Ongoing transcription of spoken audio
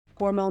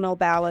hormonal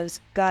balance,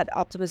 gut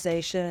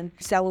optimization,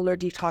 cellular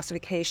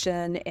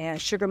detoxification, and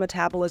sugar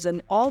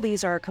metabolism. All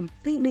these are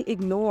completely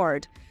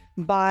ignored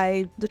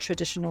by the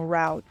traditional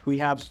route. We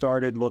have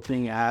started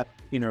looking at,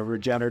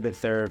 regenerative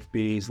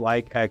therapies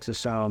like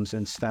exosomes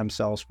and stem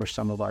cells for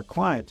some of our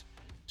clients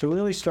to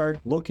really start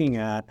looking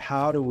at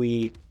how do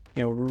we,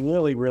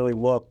 really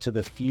look to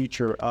the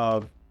future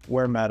of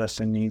where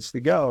medicine needs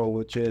to go,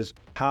 which is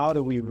how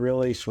do we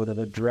really sort of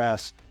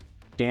address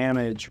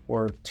damage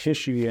or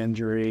tissue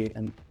injury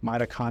and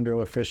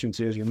mitochondrial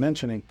efficiency, as you're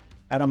mentioning,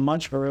 at a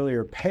much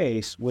earlier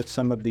pace with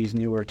some of these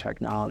newer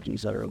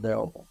technologies that are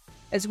available.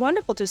 It's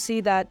wonderful to see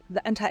that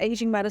the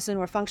anti-aging medicine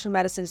or functional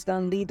medicine is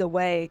going to lead the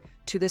way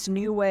to this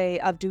new way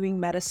of doing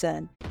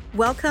medicine.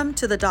 Welcome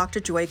to the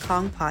Dr. Joy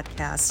Kong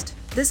podcast.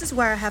 This is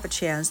where I have a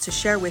chance to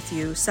share with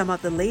you some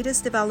of the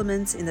latest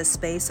developments in the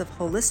space of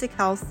holistic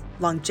health,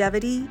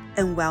 longevity,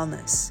 and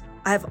wellness.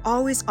 I have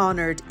always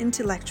honored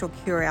intellectual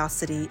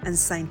curiosity and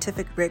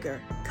scientific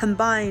rigor,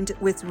 combined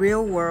with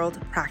real-world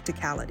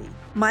practicality.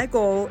 My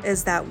goal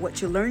is that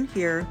what you learn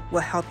here will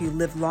help you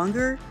live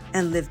longer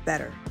and live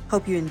better.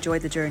 Hope you enjoy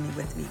the journey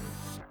with me.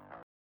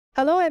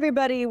 Hello,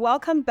 everybody.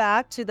 Welcome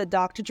back to the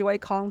Dr. Joy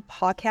Kong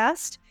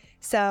podcast.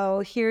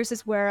 So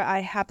here's where I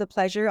have the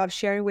pleasure of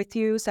sharing with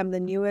you some of the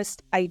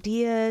newest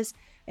ideas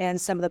and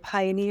some of the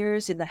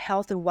pioneers in the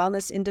health and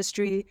wellness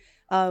industry,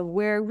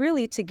 where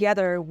really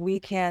together we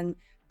can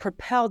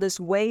propel this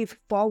wave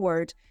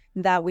forward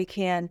that we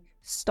can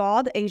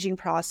stall the aging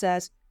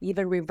process,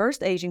 even reverse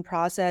the aging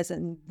process,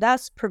 and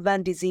thus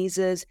prevent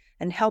diseases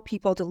and help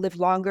people to live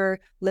longer,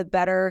 live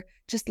better,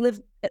 just live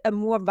a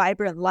more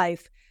vibrant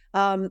life.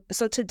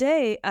 So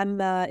today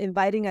I'm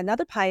inviting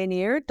another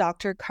pioneer,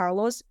 Dr.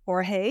 Carlos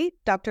Jorge.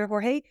 Dr.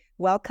 Jorge,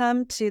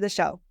 welcome to the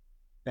show.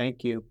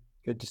 Thank you.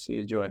 Good to see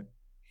you, Joy.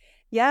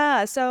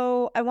 Yeah,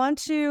 so I want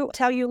to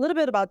tell you a little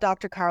bit about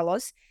Dr.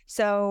 Carlos.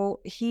 So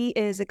he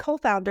is a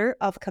co-founder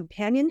of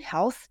Companion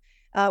Health,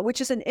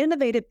 which is an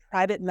innovative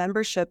private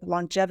membership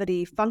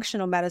longevity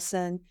functional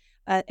medicine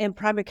and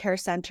primary care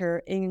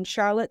center in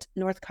Charlotte,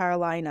 North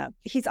Carolina.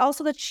 He's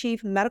also the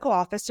chief medical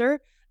officer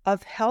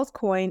of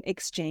HealthCoin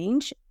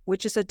Exchange,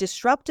 which is a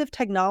disruptive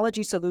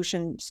technology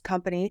solutions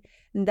company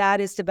that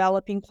is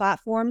developing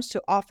platforms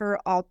to offer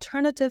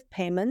alternative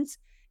payments,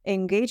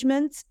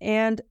 engagements,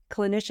 and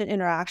clinician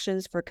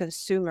interactions for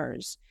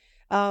consumers.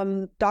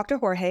 Dr.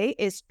 Jorge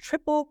is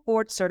triple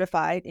board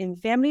certified in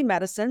family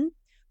medicine,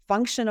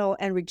 functional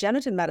and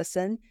regenerative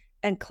medicine,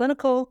 and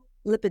clinical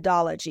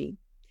lipidology.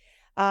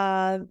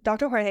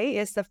 Dr. Jorge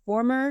is the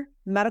former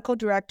medical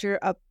director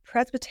of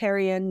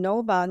Presbyterian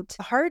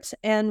Novant Heart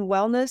and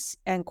Wellness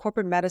and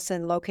Corporate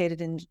Medicine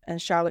located in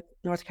Charlotte,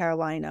 North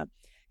Carolina.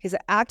 He's an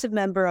active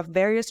member of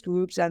various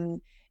groups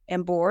and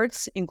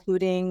boards,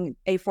 including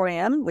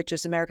A4M, which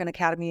is American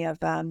Academy of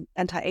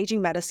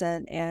Anti-Aging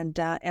Medicine, and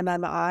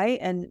MMI,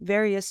 and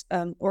various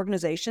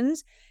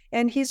organizations.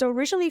 And he's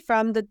originally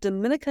from the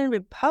Dominican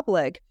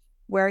Republic,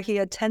 where he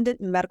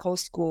attended medical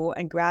school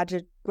and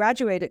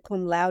graduated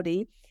cum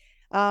laude.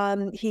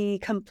 He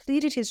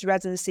completed his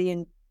residency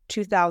in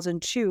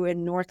 2002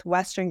 in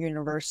Northwestern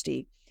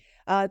University.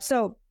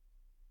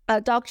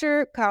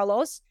 Dr.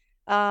 Carlos,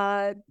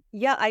 I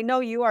know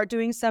you are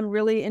doing some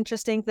really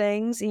interesting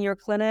things in your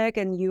clinic,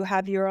 and you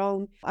have your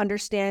own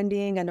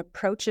understanding and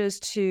approaches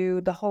to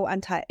the whole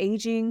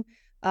anti-aging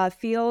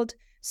field.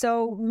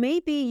 So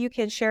maybe you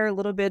can share a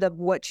little bit of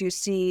what you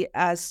see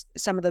as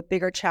some of the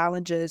bigger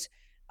challenges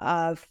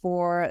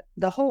for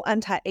the whole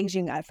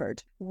anti-aging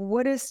effort.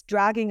 What is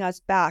dragging us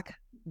back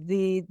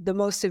the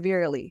most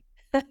severely?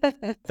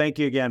 Thank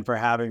you again for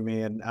having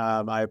me, and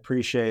I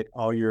appreciate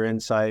all your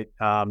insight.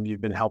 You've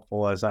been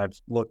helpful as I've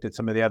looked at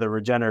some of the other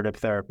regenerative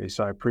therapies,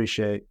 so I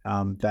appreciate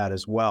that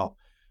as well.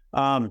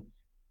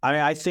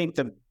 I think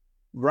that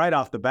right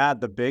off the bat,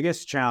 the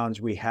biggest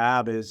challenge we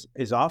have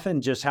is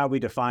often just how we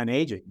define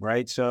aging,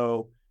 right?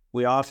 So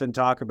we often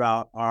talk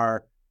about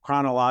our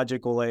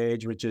chronological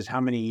age, which is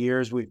how many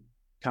years we've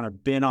kind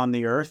of been on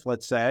the earth,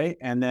 let's say,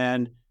 and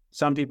then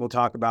some people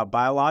talk about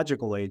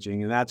biological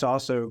aging, and that's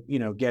also,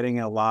 getting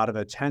a lot of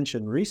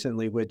attention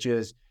recently, which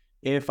is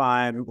if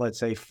I'm, let's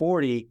say,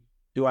 40,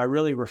 do I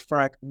really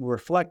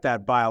reflect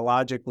that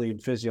biologically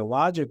and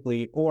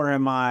physiologically, or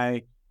am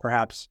I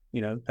perhaps,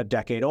 a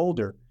decade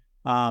older?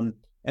 And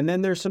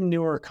then there's some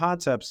newer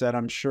concepts that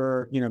I'm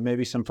sure,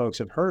 maybe some folks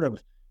have heard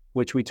of,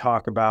 which we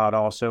talk about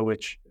also,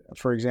 which,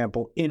 for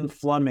example,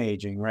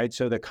 inflammaging, right?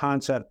 So the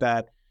concept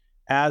that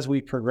as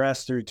we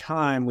progress through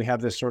time, we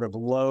have this sort of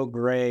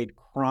low-grade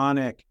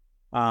chronic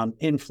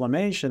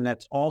inflammation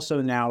that's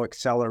also now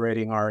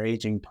accelerating our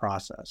aging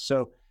process.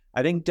 So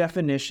I think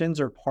definitions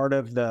are part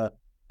of the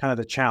kind of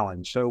the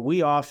challenge. So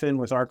we often,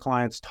 with our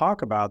clients,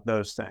 talk about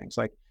those things,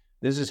 like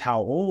this is how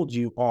old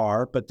you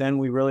are, but then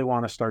we really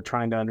want to start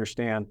trying to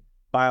understand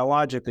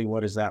biologically,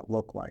 what does that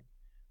look like?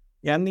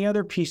 And the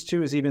other piece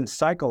too is even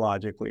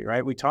psychologically,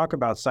 right? We talk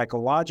about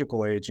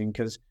psychological aging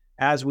because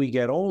as we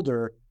get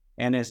older,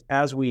 and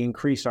as we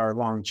increase our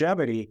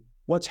longevity,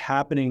 what's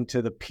happening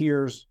to the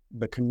peers,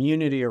 the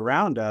community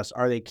around us?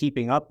 Are they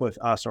keeping up with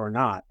us or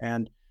not?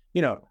 And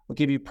I'll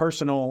give you a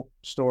personal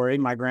story.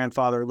 My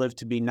grandfather lived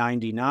to be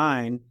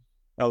 99,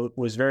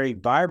 was very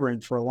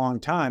vibrant for a long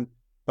time,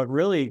 but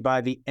really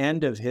by the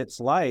end of his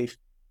life,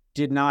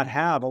 did not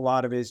have a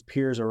lot of his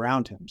peers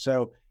around him.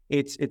 So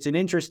it's an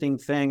interesting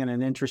thing and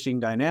an interesting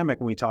dynamic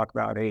when we talk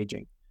about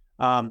aging.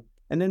 And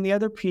then the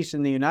other piece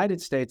in the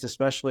United States,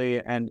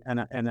 especially, and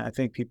I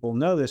think people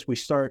know this, we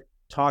start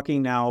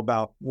talking now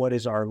about what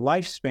is our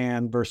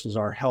lifespan versus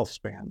our health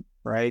span,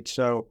 right?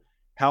 So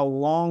how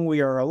long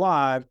we are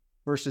alive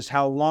versus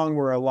how long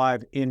we're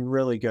alive in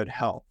really good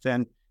health.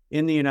 And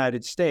in the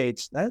United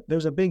States,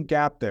 there's a big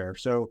gap there.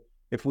 So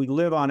if we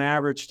live on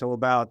average till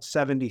about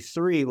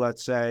 73,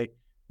 let's say,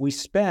 we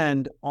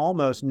spend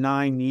almost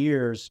 9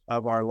 years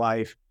of our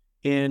life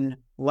in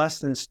less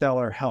than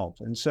stellar health.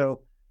 And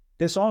so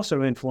this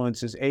also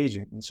influences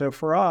aging. And so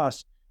for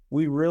us,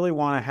 we really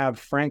want to have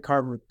frank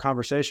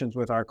conversations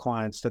with our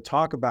clients to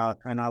talk about,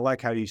 and I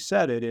like how you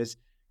said it, is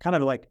kind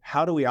of like,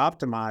 how do we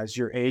optimize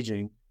your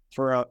aging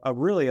for a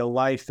really a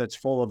life that's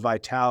full of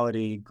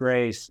vitality,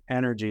 grace,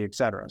 energy, et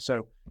cetera.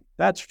 So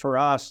that's for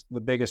us the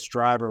biggest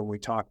driver when we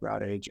talk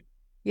about aging.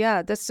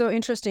 Yeah, that's so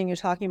interesting. You're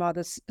talking about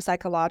this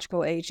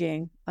psychological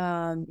aging.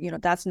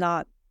 That's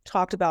not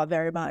talked about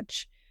very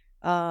much.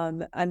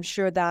 I'm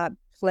sure that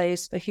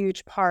plays a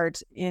huge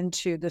part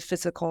into the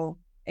physical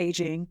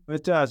aging.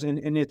 It does.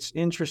 And it's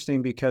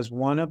interesting because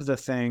one of the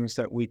things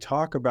that we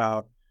talk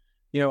about,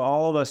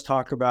 all of us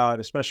talk about,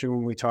 especially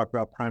when we talk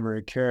about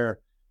primary care,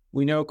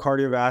 we know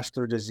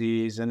cardiovascular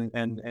disease and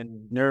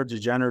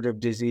neurodegenerative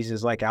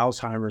diseases like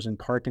Alzheimer's and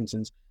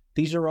Parkinson's.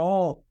 These are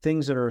all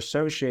things that are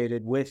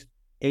associated with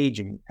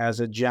aging as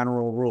a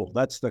general rule.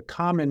 That's the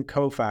common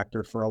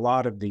cofactor for a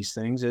lot of these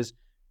things is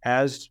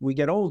as we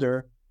get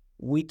older,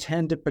 we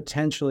tend to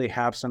potentially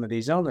have some of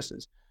these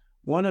illnesses.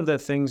 One of the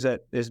things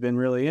that has been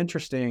really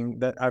interesting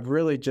that I've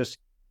really just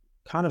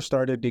kind of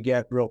started to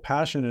get real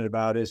passionate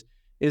about is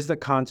the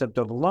concept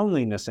of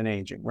loneliness in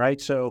aging,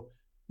 right? So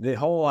the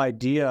whole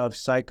idea of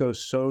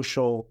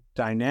psychosocial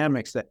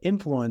dynamics that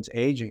influence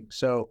aging.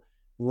 So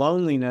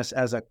loneliness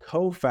as a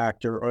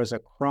cofactor or as a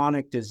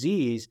chronic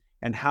disease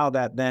and how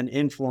that then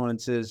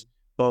influences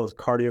both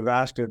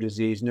cardiovascular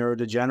disease,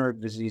 neurodegenerative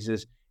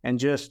diseases, and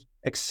just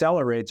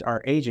accelerates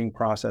our aging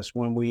process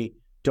when we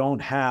don't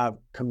have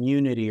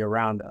community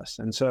around us.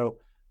 And so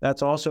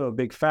that's also a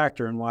big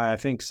factor in why I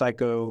think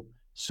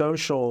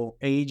psychosocial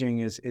aging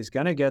is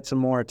going to get some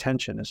more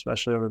attention,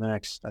 especially over the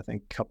next, I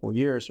think, couple of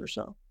years or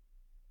so.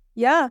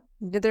 Yeah,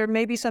 there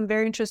may be some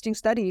very interesting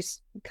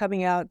studies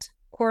coming out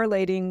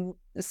correlating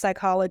the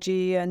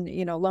psychology and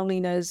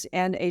loneliness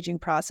and aging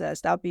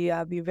process. I'd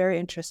be very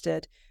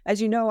interested.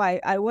 As you know,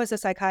 I was a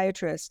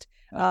psychiatrist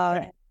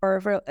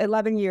for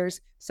 11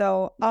 years,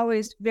 so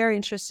always very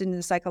interested in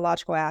the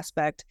psychological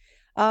aspect.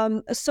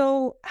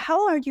 So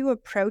how are you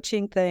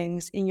approaching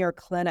things in your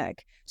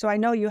clinic? So I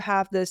know you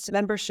have this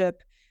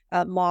membership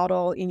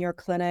model in your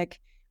clinic.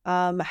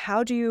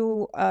 How do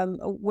you,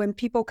 when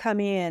people come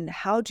in,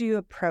 how do you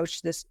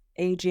approach this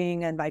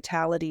aging and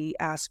vitality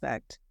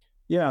aspect?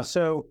 Yeah,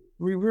 so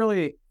we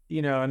really,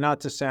 not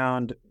to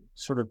sound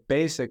sort of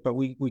basic, but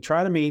we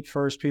try to meet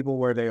first people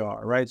where they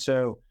are, right?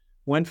 So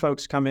when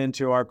folks come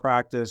into our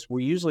practice,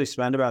 we usually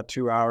spend about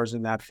 2 hours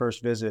in that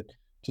first visit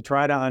to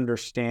try to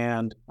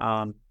understand,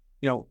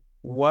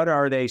 what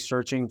are they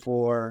searching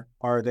for?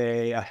 Are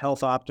they a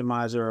health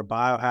optimizer, a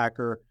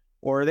biohacker,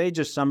 or are they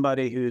just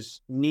somebody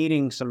who's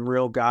needing some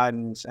real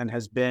guidance and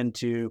has been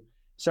to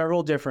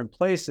several different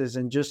places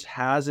and just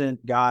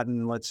hasn't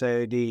gotten, let's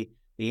say, the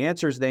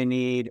answers they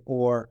need,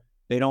 or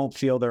they don't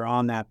feel they're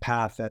on that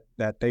path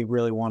that they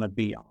really want to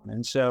be on.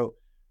 And so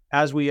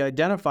as we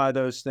identify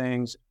those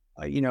things,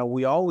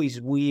 we always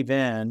weave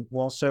in,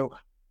 well, so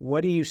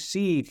what do you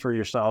see for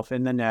yourself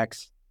in the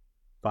next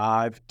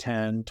 5,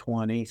 10,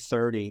 20,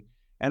 30?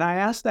 And I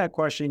ask that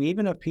question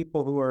even of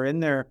people who are in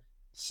their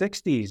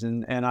 60s,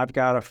 and I've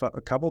got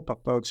a couple of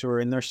folks who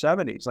are in their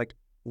 70s. Like,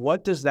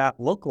 what does that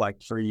look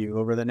like for you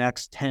over the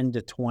next 10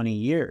 to 20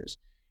 years?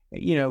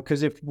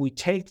 Because if we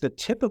take the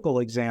typical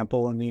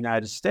example in the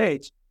United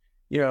States,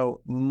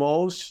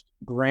 most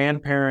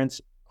grandparents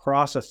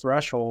cross a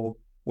threshold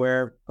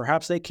where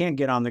perhaps they can't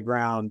get on the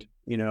ground,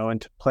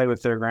 and to play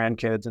with their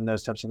grandkids and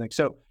those types of things.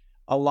 So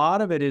a lot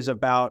of it is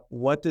about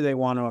what do they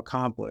want to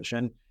accomplish.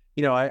 And,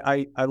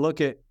 I look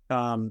at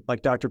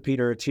like Dr.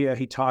 Peter Attia,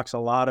 he talks a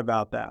lot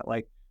about that,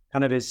 like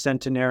kind of his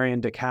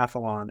centenarian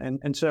decathlon.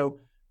 And so,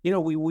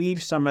 we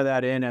weave some of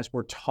that in as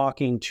we're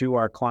talking to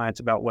our clients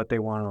about what they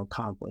want to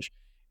accomplish.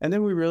 And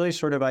then we really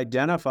sort of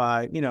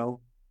identify,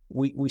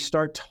 we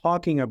start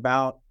talking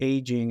about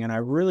aging, and I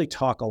really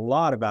talk a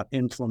lot about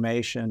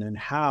inflammation and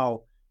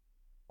how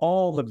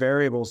all the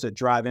variables that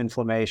drive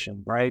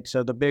inflammation, right?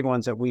 So the big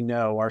ones that we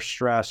know are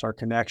stress, our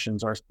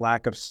connections, our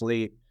lack of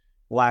sleep,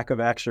 lack of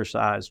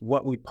exercise,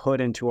 what we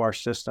put into our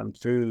system,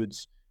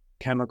 foods,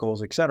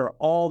 chemicals, et cetera,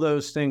 all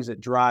those things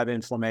that drive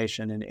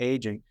inflammation and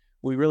aging,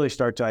 we really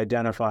start to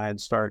identify and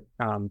start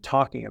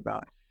talking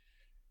about.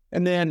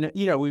 And then,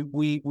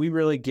 we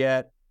really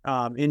get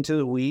into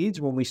the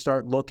weeds when we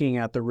start looking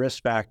at the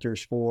risk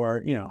factors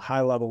for,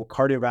 high level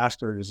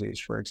cardiovascular disease,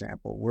 for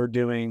example. We're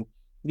doing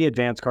the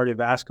advanced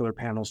cardiovascular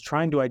panels,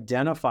 trying to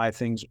identify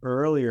things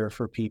earlier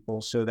for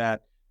people so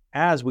that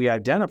as we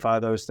identify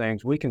those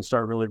things, we can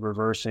start really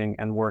reversing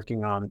and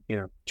working on,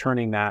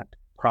 turning that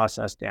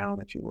process down,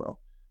 if you will.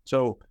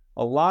 So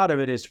a lot of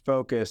it is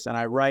focused, and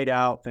I write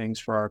out things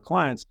for our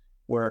clients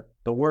where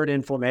the word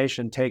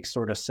inflammation takes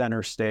sort of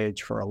center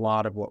stage for a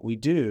lot of what we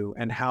do,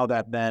 and how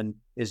that then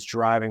is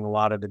driving a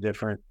lot of the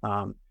different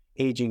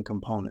aging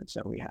components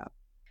that we have.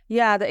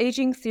 Yeah, the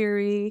aging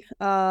theory,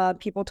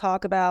 people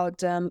talk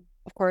about,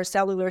 of course,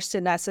 cellular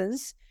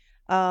senescence,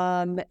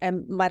 and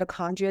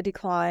mitochondria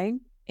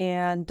decline,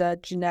 and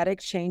genetic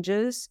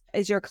changes.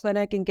 Is your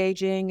clinic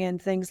engaging in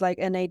things like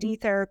NAD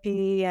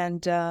therapy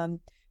and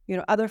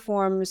other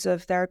forms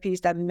of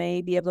therapies that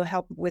may be able to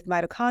help with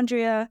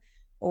mitochondria,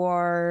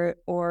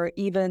 or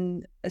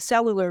even a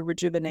cellular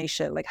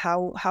rejuvenation? Like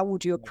how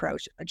would you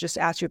approach? I just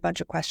asked you a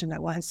bunch of questions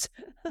at once.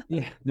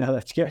 Yeah, no,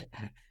 that's good.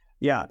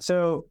 Yeah.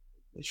 So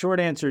short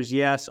answer is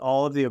yes,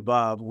 all of the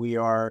above. We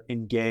are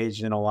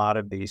engaged in a lot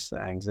of these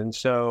things. And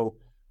so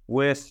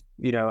with,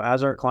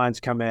 as our clients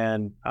come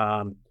in,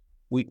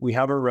 we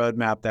have a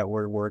roadmap that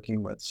we're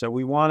working with. So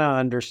we want to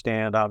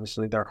understand,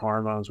 obviously, their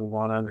hormones. We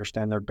want to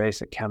understand their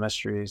basic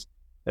chemistries,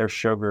 their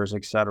sugars,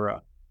 et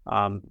cetera,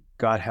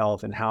 gut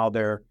health, and how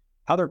they're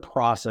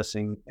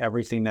processing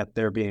everything that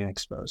they're being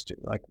exposed to.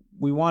 Like,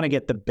 we want to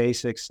get the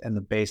basics and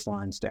the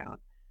baselines down.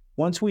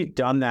 Once we've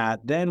done that,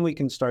 then we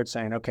can start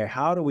saying, okay,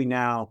 how do we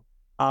now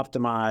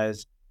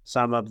optimize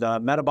some of the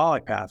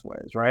metabolic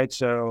pathways, right?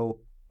 So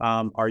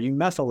are you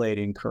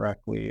methylating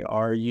correctly?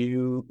 Are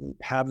you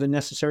have the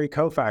necessary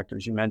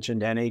cofactors? You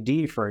mentioned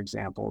NAD, for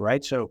example,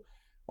 right? So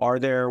are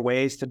there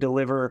ways to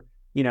deliver,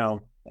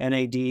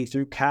 NAD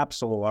through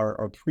capsule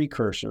or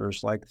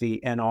precursors like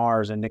the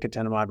NRs and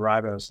nicotinamide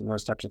ribose and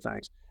those types of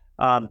things?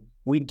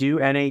 We do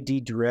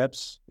NAD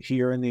drips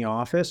here in the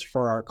office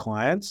for our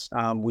clients.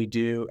 We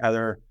do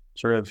other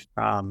sort of,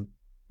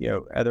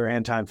 other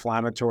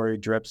anti-inflammatory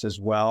drips as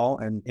well,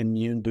 and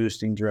immune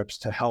boosting drips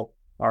to help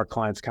our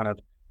clients kind of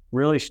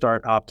really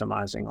start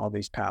optimizing all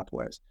these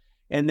pathways.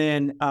 And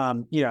then,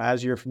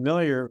 as you're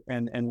familiar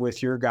and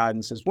with your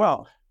guidance as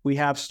well, we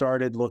have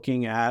started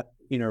looking at,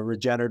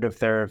 regenerative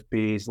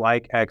therapies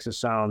like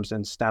exosomes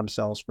and stem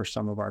cells for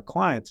some of our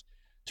clients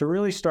to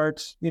really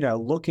start,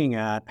 looking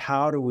at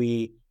how do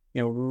we,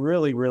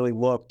 really, really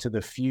look to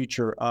the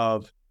future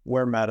of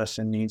where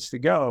medicine needs to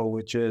go,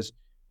 which is,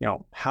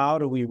 how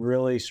do we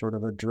really sort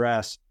of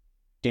address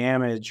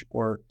damage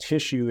or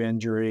tissue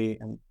injury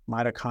and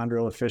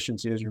mitochondrial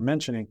efficiency, as you're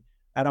mentioning,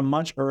 at a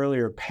much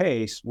earlier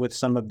pace with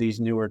some of these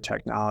newer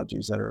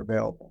technologies that are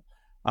available.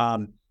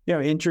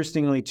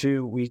 Interestingly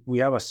too, we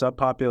have a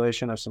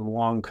subpopulation of some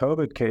long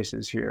COVID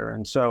cases here.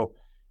 And so,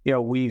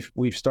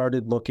 we've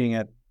started looking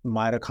at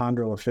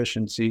mitochondrial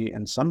efficiency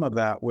and some of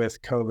that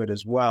with COVID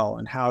as well.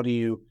 And how do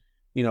you,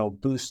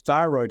 boost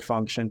thyroid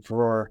function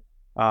for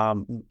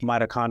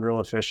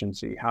mitochondrial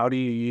efficiency? How do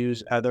you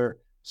use other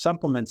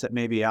supplements that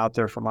may be out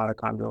there for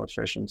mitochondrial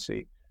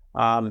efficiency?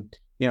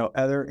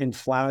 Other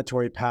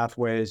inflammatory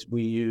pathways,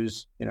 we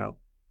use,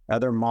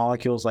 other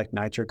molecules like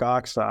nitric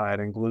oxide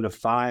and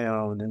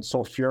glutathione and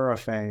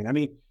sulforaphane. I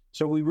mean,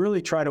 so we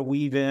really try to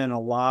weave in a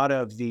lot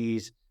of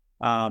these,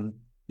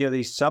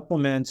 these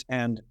supplements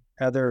and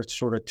other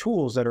sort of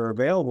tools that are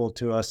available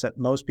to us that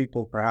most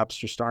people perhaps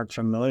just aren't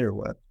familiar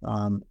with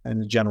in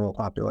the general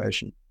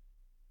population.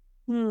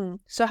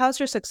 So how's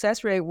your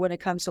success rate when it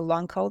comes to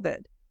long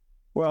COVID?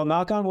 Well,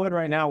 knock on wood,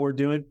 right now we're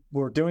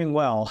doing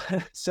well.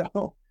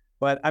 So,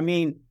 but I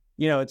mean,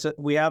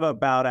 we have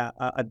about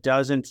a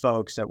dozen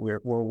folks that we're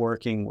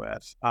working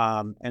with.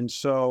 And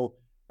so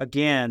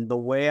again, the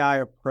way I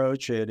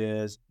approach it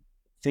is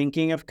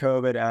thinking of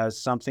COVID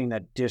as something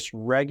that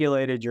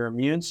dysregulated your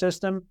immune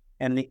system,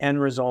 and the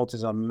end result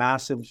is a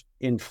massive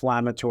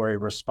inflammatory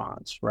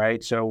response,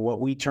 right? So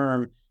what we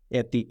term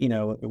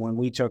when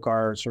we took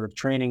our sort of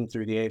training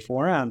through the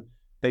A4M,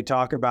 they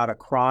talk about a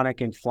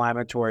chronic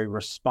inflammatory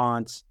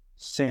response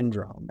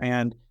syndrome.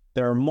 And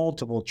there are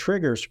multiple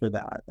triggers for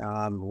that.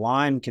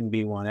 Lyme can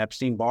be one,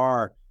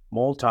 Epstein-Barr,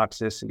 mold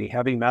toxicity,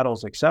 heavy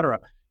metals, et cetera.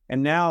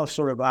 And now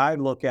sort of I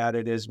look at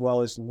it as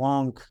well as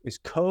is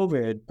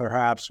COVID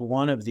perhaps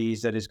one of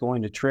these that is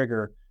going to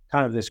trigger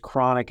kind of this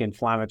chronic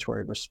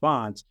inflammatory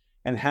response?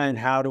 And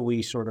how do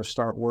we sort of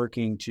start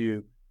working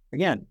to,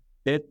 again,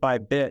 bit by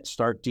bit,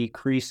 start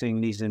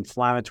decreasing these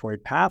inflammatory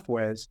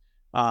pathways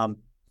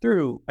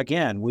through,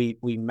 again, we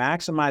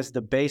maximize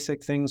the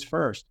basic things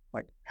first.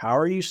 Like, how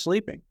are you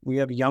sleeping? We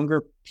have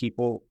younger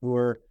people who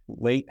are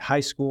late high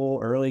school,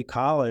 early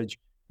college.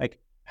 Like,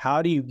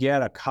 how do you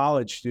get a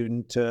college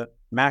student to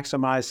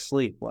maximize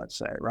sleep, let's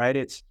say, right?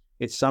 It's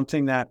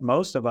something that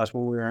most of us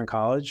when we were in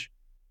college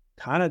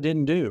kind of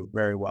didn't do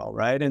very well,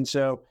 right? And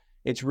so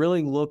it's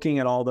really looking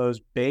at all those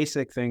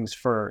basic things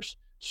first,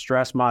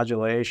 stress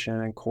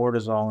modulation and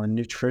cortisol and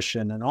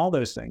nutrition and all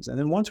those things. And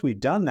then once we've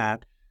done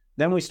that,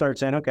 then we start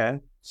saying, okay,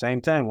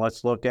 same thing.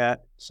 Let's look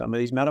at some of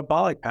these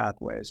metabolic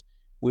pathways.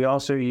 We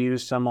also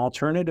use some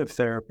alternative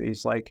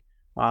therapies like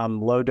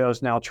low dose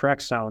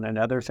naltrexone and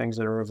other things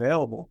that are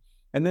available.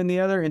 And then the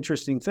other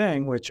interesting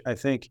thing, which I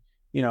think,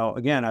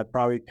 again, I'd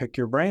probably pick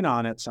your brain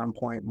on at some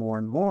point more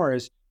and more,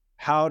 is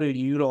how to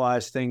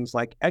utilize things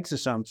like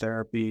exosome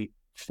therapy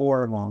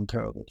for long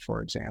COVID,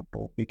 for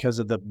example, because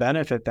of the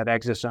benefit that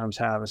exosomes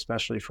have,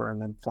 especially for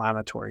an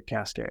inflammatory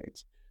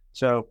cascades.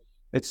 So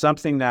it's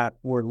something that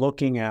we're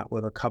looking at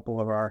with a couple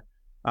of our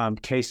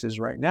cases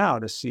right now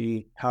to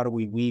see how do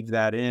we weave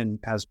that in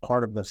as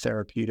part of the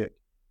therapeutic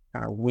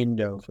kind of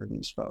window for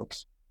these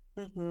folks.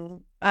 Mm-hmm.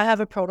 I have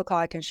a protocol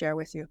I can share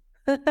with you.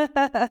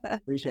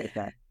 Appreciate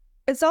that.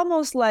 It's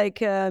almost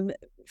like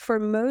for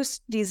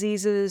most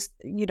diseases,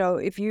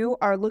 if you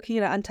are looking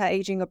at an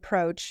anti-aging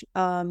approach,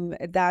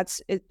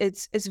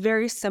 it's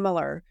very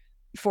similar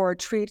for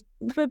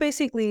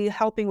basically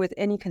helping with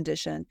any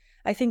condition.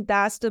 I think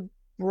that's the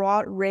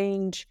broad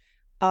range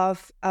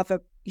of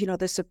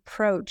this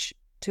approach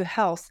to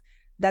health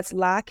that's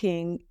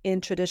lacking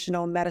in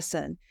traditional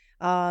medicine.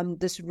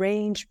 This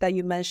range that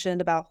you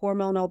mentioned about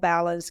hormonal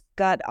balance,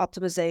 gut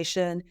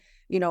optimization,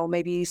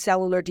 maybe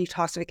cellular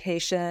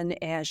detoxification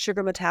and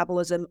sugar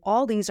metabolism,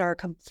 all these are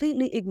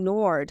completely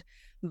ignored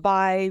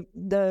by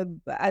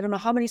I don't know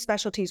how many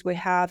specialties we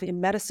have in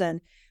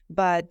medicine,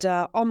 but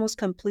almost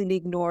completely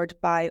ignored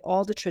by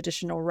all the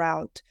traditional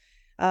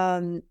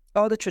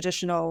all the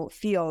traditional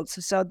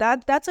fields. So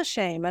that's a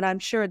shame. And I'm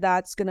sure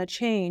that's going to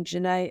change.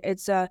 And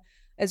it's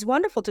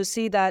wonderful to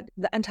see that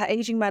the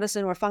anti-aging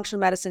medicine or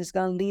functional medicine is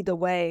going to lead the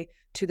way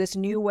to this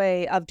new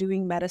way of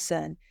doing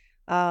medicine.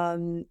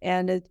 And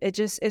it's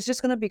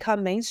just going to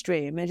become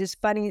mainstream. It's just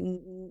funny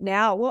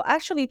now. Well,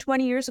 actually,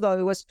 20 years ago,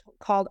 it was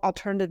called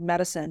alternative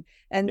medicine,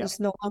 and it's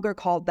no longer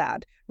called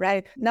that,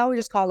 right? Now we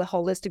just call it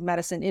holistic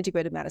medicine,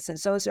 integrated medicine.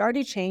 So it's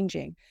already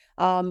changing.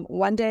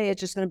 One day it's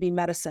just going to be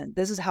medicine.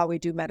 This is how we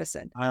do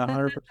medicine. I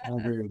 100%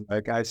 agree.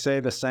 Like I say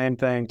the same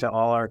thing to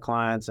all our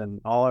clients and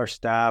all our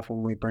staff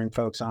when we bring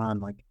folks on.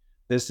 Like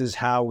this is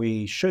how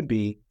we should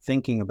be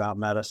thinking about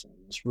medicine.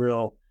 It's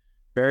real,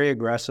 very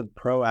aggressive,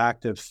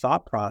 proactive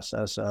thought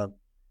process of,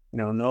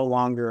 no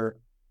longer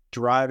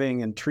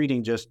driving and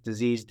treating just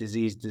disease,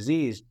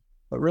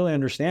 but really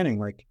understanding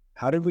like,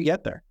 how did we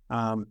get there?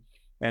 And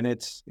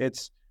it's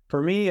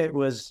for me, it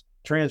was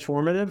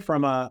transformative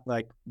from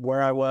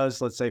where I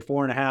was, let's say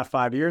 4.5,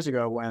 5 years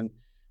ago when,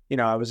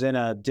 I was in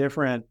a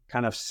different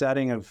kind of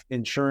setting of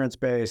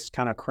insurance-based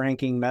kind of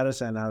cranking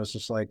medicine. I was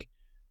just like,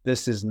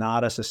 this is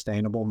not a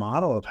sustainable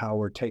model of how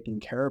we're taking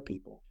care of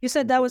people. You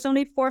said that was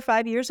only 4 or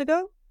 5 years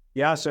ago?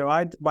 Yeah, so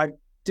I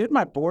did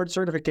my board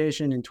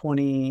certification in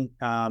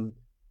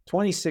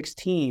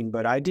 2016,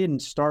 but I didn't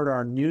start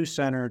our new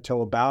center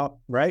till about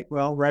right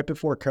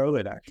before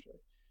COVID actually,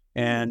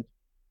 and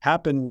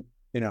happened.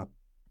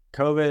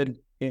 COVID.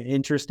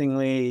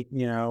 Interestingly,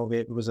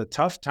 it was a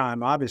tough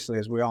time, obviously,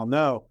 as we all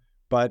know,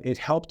 but it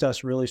helped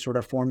us really sort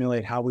of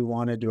formulate how we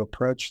wanted to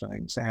approach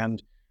things.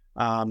 And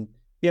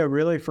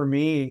really for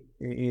me,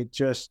 it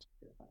just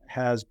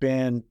has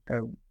been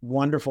a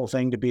wonderful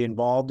thing to be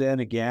involved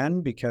in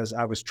again, because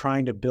I was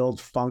trying to build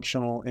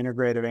functional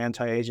integrative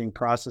anti-aging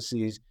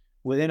processes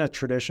within a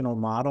traditional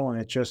model.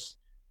 And it just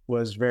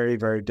was very,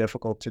 very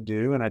difficult to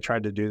do. And I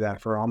tried to do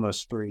that for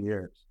almost 3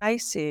 years. I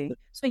see.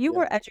 So you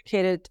were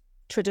educated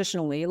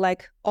traditionally,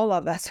 like all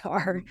of us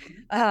are,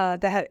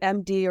 that have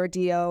MD or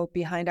DO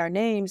behind our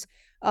names.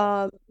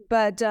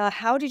 But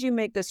how did you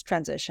make this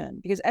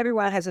transition? Because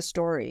everyone has a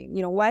story.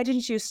 Why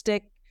didn't you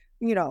stick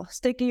in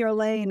your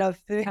lane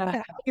of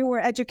how you were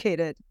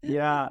educated?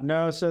 Yeah,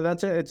 no, so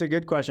it's a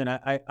good question.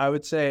 I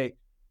would say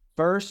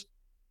first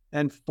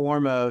and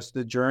foremost,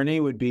 the journey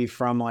would be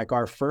from like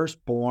our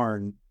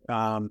firstborn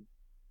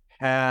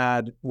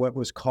had what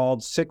was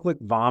called cyclic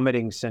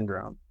vomiting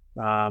syndrome.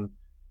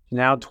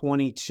 Now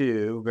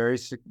 22,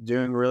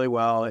 doing really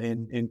well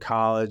in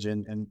college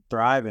and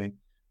thriving.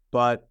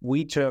 But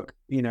we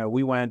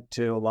went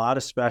to a lot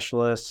of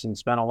specialists and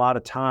spent a lot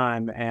of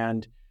time,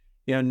 and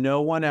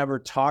no one ever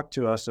talked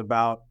to us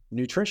about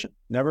nutrition.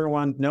 No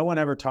one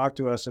ever talked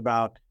to us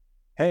about,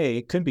 hey,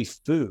 it could be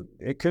food.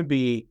 It could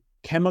be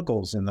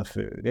chemicals in the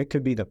food. It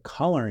could be the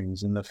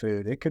colorings in the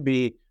food. It could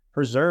be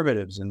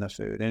preservatives in the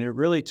food. And it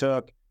really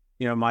took,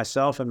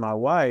 myself and my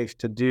wife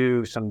to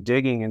do some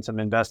digging and some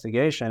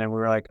investigation. And we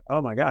were like,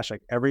 oh my gosh,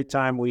 like every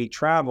time we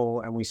travel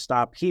and we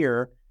stop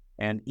here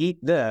and eat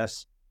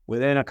this,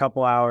 within a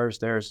couple hours,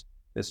 there's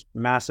this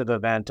massive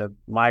event of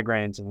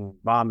migraines and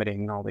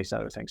vomiting and all these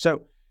other things.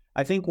 So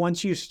I think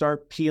once you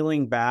start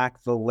peeling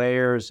back the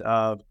layers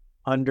of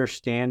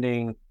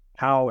understanding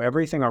how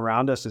everything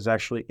around us is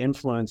actually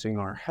influencing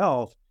our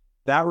health,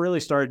 that really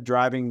started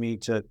driving me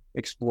to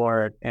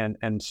explore it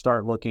and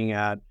start looking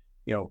at,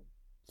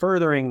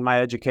 furthering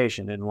my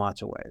education in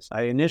lots of ways.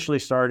 I initially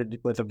started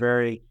with a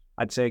very,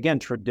 I'd say again,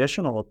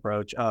 traditional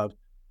approach of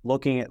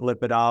looking at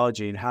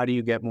lipidology and how do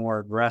you get more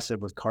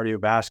aggressive with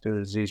cardiovascular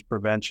disease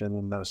prevention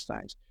and those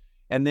things.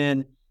 And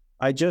then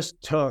I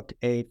just took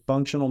a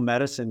functional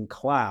medicine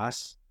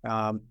class.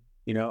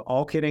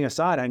 All kidding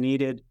aside, I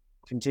needed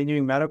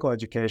continuing medical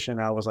education,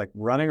 I was like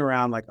running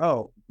around like,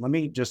 oh, let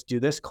me just do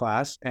this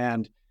class.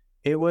 And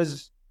it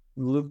was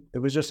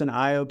just an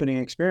eye-opening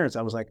experience.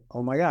 I was like,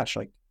 oh my gosh,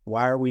 like,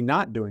 why are we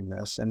not doing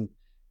this?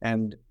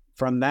 And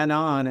from then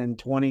on in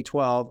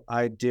 2012,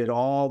 I did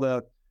all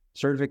the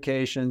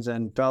certifications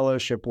and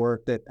fellowship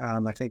work that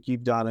I think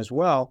you've done as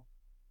well,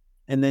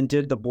 and then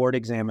did the board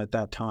exam at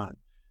that time.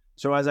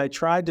 So as I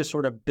tried to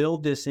sort of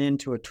build this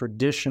into a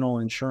traditional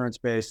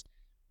insurance-based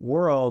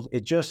world,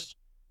 it just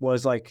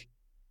was like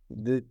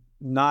the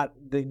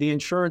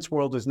insurance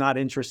world was not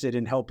interested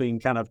in helping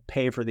kind of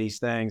pay for these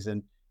things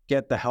and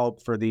get the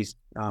help for these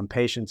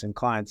patients and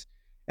clients.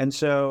 And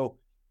so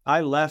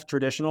I left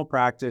traditional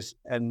practice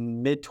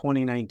in mid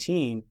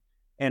 2019.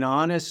 And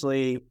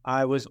honestly,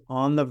 I was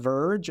on the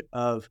verge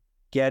of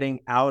getting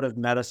out of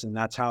medicine.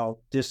 That's how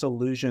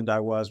disillusioned I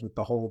was with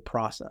the whole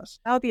process.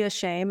 That would be a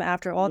shame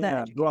after all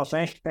that. Well,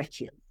 thank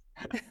you.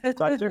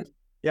 So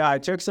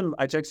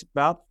I took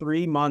about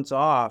 3 months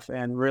off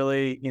and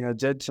really,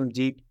 did some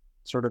deep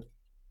sort of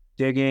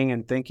digging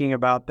and thinking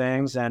about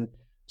things. And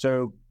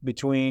so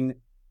between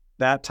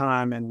that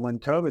time and when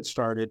COVID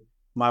started,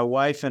 my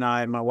wife's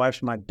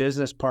my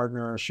business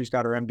partner. She's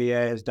got her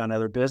MBA, has done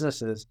other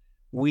businesses.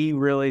 We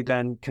really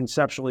then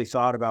conceptually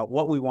thought about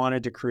what we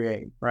wanted to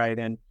create, right?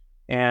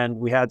 And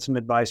we had some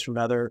advice from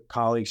other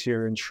colleagues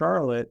here in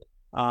Charlotte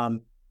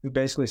who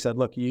basically said,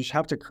 look, you just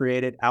have to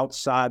create it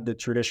outside the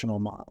traditional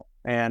model.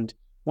 And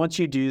once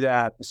you do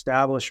that,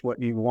 establish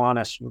what you want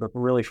to sort of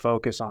really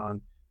focus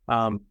on,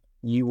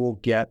 you will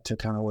get to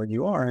kind of where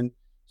you are. And,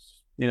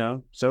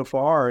 so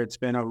far it's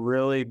been a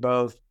really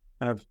both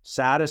kind of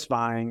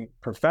satisfying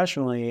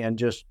professionally and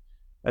just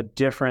a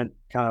different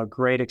kind of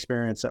great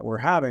experience that we're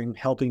having,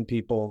 helping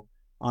people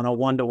on a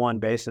one-to-one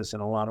basis in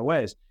a lot of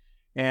ways.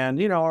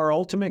 And, our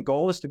ultimate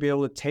goal is to be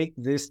able to take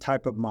this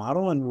type of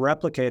model and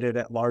replicate it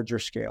at larger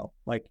scale.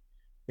 Like,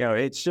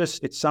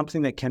 it's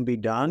something that can be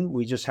done.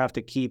 We just have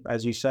to keep,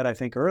 as you said, I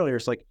think earlier,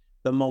 it's like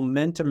the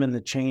momentum and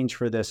the change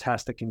for this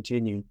has to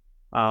continue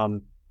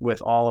with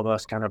all of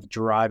us kind of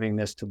driving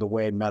this to the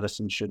way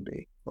medicine should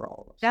be for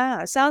all of us.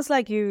 Yeah, it sounds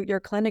like your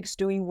clinic's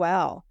doing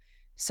well.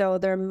 So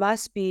there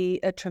must be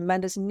a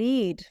tremendous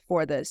need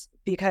for this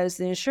because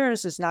the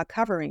insurance is not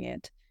covering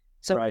it.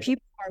 So Right.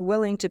 People are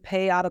willing to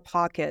pay out of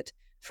pocket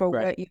for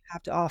Right. what you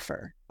have to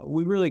offer.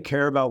 We really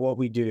care about what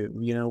we do.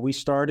 We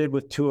started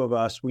with 2 of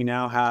us. We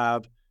now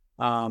have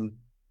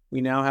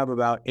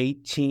about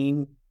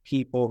 18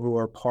 people who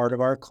are part of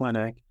our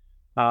clinic.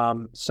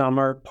 Some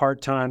are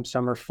part-time,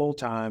 some are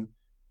full-time.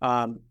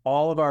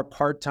 All of our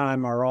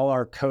part-time are all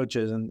our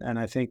coaches. And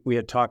I think we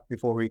had talked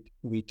before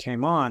we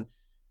came on,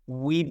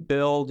 we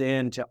build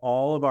into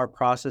all of our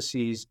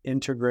processes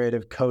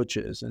integrative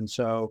coaches. And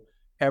so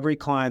every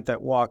client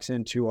that walks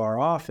into our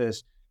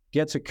office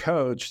gets a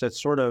coach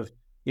that's sort of,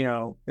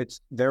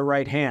 it's their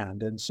right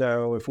hand. And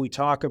so if we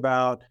talk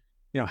about,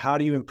 how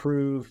do you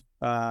improve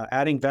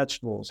adding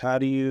vegetables? How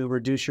do you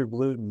reduce your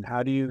gluten?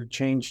 How do you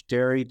change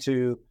dairy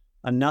to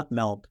a nut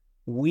milk?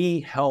 We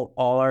help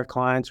all our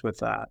clients with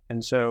that.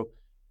 And so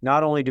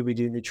not only do we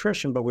do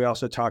nutrition, but we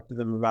also talk to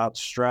them about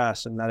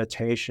stress and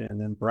meditation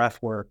and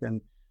breath work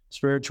and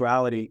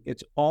spirituality.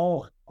 It's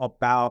all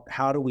about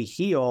how do we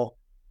heal,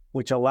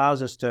 which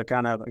allows us to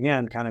kind of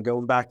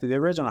going back to the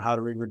original, how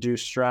do we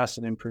reduce stress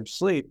and improve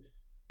sleep?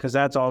 Because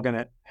that's all going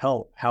to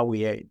help how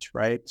we age,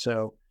 right?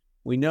 So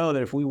we know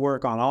that if we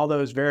work on all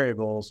those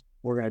variables,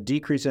 we're going to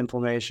decrease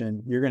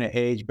inflammation, you're going to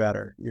age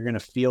better, you're going to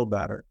feel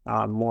better,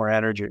 more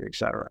energy, et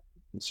cetera.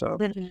 And so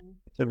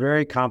it's a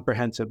very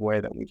comprehensive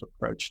way that we've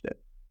approached it.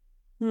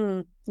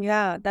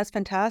 Yeah, that's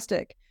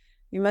fantastic.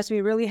 You must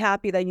be really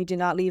happy that you did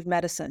not leave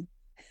medicine.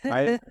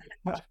 I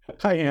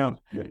am.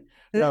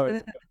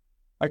 No,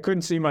 I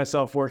couldn't see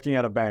myself working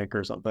at a bank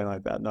or something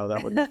like that. No,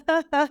 that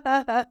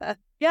would.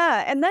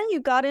 Yeah, and then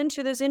you got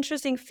into this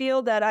interesting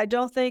field that I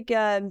don't think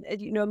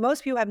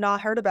most people have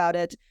not heard about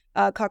it,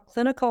 called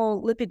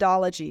clinical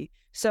lipidology.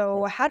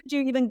 So, how did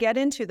you even get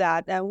into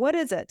that, and what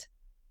is it?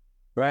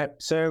 Right.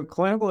 So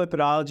clinical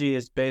lipidology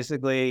is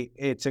basically,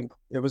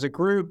 it was a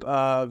group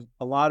of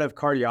a lot of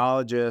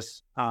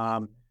cardiologists,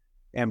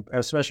 and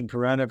especially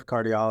preventive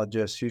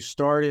cardiologists who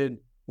started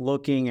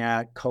looking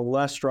at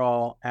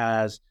cholesterol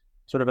as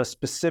sort of a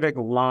specific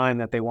line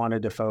that they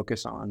wanted to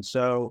focus on.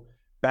 So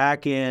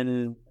back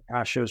in,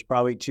 it was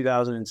probably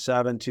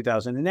 2007,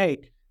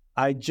 2008,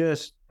 I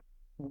just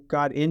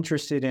got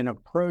interested in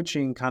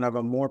approaching kind of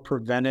a more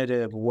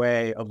preventative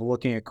way of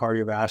looking at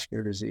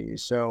cardiovascular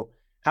disease. So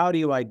how do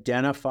you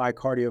identify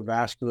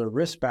cardiovascular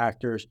risk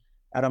factors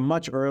at a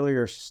much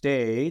earlier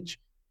stage,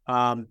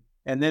 and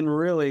then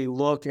really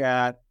look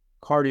at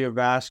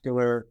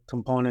cardiovascular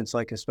components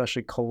like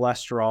especially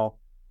cholesterol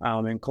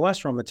and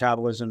cholesterol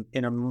metabolism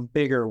in a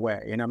bigger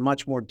way, in a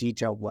much more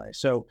detailed way.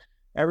 So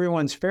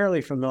everyone's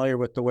fairly familiar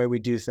with the way we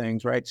do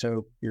things, right?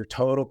 So your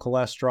total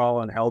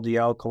cholesterol and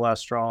LDL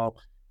cholesterol,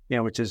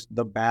 which is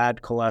the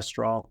bad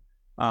cholesterol,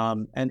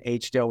 and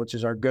HDL, which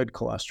is our good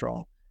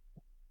cholesterol.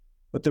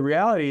 But the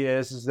reality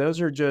is those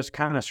are just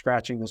kind of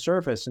scratching the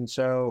surface. And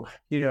so,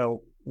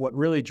 what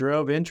really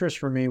drove interest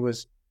for me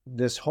was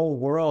this whole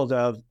world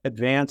of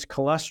advanced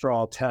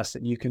cholesterol tests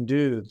that you can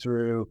do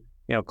through,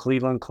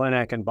 Cleveland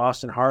Clinic and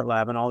Boston Heart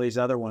Lab and all these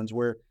other ones,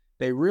 where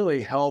they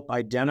really help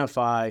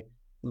identify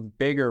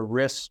bigger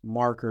risk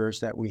markers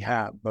that we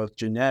have, both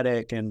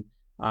genetic and,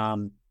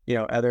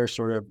 other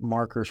sort of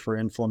markers for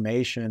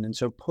inflammation. And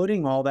so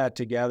putting all that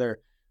together,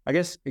 I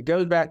guess it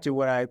goes back to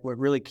what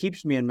really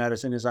keeps me in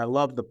medicine is I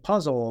love the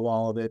puzzle of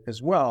all of it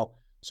as well.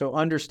 So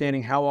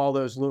understanding how all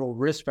those little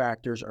risk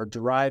factors are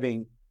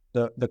driving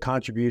the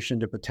contribution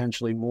to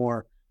potentially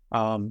more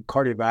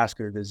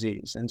cardiovascular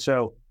disease. And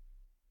so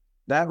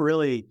that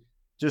really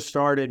just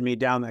started me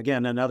down,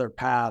 again, another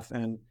path.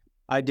 And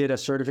I did a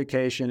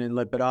certification in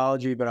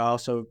lipidology, but I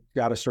also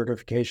got a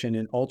certification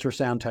in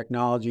ultrasound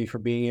technology for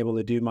being able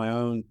to do my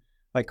own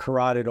like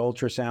carotid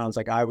ultrasounds,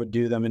 like I would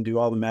do them and do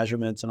all the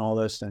measurements and all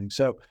those things.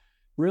 So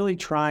really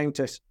trying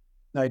to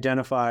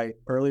identify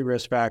early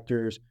risk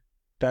factors,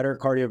 better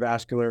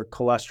cardiovascular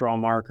cholesterol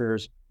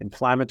markers,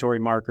 inflammatory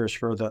markers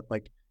for the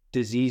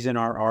disease in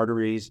our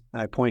arteries.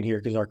 And I point here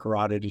because our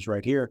carotid is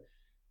right here.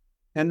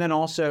 And then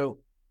also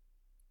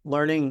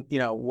learning,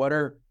 what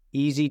are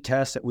easy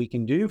tests that we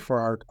can do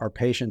for our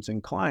patients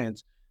and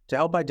clients to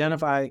help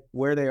identify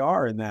where they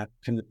are in that,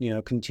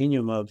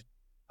 continuum of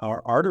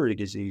our artery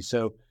disease.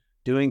 So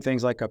doing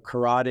things like a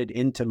carotid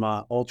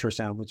intima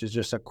ultrasound, which is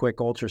just a quick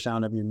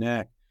ultrasound of your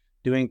neck,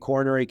 doing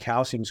coronary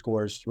calcium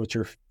scores, which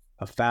are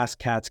a fast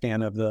CAT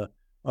scan of the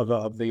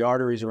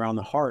arteries around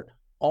the heart.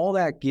 All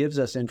that gives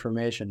us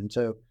information. And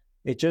so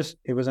it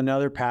was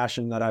another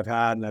passion that I've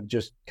had, and I've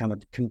just kind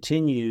of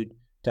continued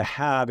to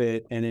have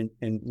it and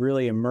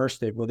really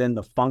immersed it within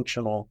the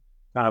functional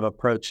kind of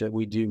approach that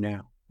we do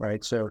now,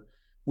 right? So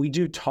we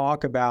do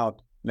talk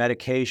about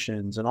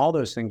medications and all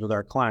those things with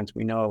our clients.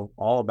 We know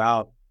all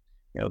about,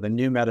 the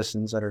new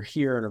medicines that are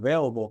here and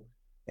available.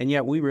 And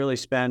yet we really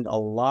spend a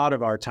lot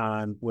of our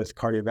time with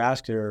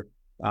cardiovascular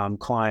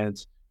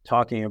clients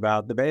talking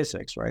about the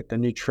basics, right? The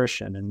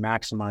nutrition and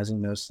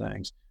maximizing those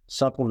things,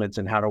 supplements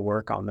and how to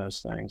work on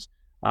those things.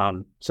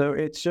 So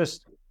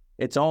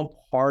it's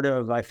all part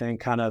of, I think,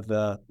 kind of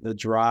the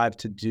drive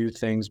to do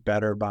things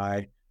better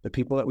by the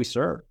people that we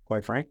serve,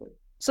 quite frankly.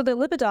 So the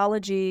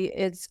lipidology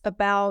is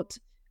about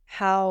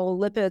how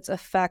lipids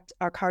affect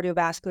our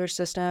cardiovascular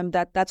system.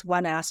 That's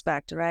one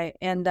aspect, right?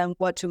 And then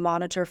what to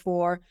monitor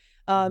for.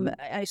 I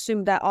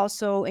assume that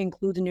also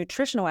includes the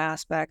nutritional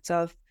aspects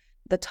of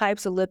the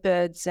types of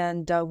lipids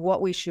and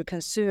what we should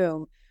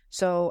consume.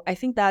 So I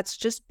think that's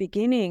just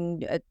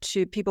beginning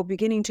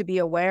to be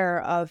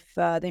aware of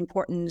the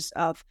importance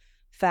of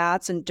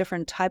fats and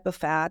different type of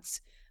fats,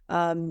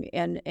 and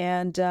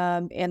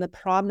the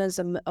prominence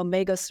of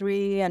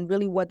omega-3 and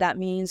really what that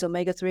means,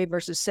 omega-3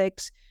 versus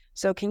 6.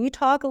 So can you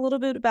talk a little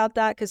bit about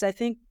that? Because I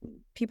think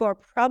people are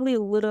probably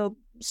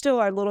still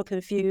a little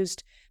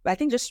confused. But I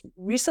think just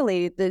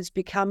recently there's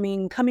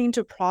coming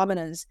to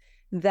prominence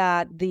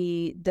that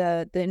the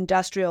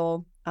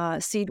industrial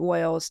seed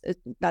oils,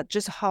 not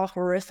just how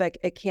horrific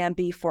it can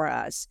be for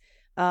us.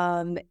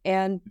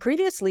 And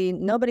previously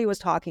nobody was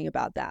talking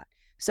about that.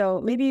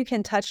 So maybe you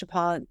can touch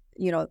upon,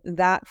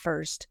 that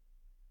first.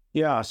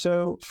 Yeah.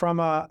 So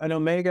from an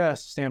omega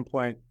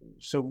standpoint,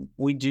 so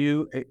we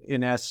do,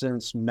 in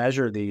essence,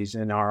 measure these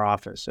in our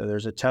office. So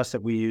there's a test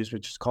that we use,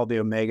 which is called the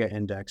omega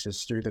index.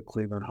 It's through the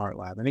Cleveland Heart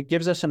Lab. And it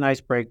gives us a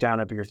nice breakdown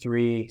of your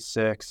 3,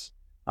 6,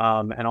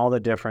 and all the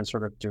different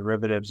sort of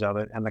derivatives of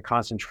it and the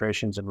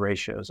concentrations and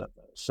ratios of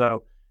those.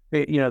 So,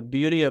 the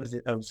beauty of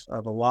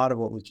a lot of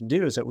what we can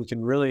do is that we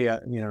can really,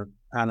 on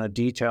a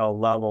detailed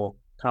level,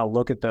 kind of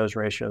look at those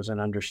ratios and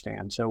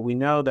understand. So we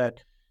know that,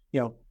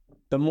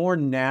 the more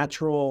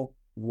natural,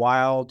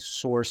 wild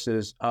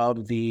sources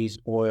of these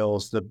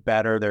oils, the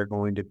better they're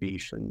going to be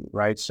for you,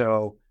 right?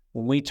 So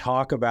when we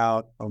talk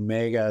about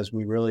omegas,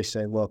 we really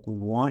say, look, we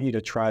want you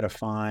to try to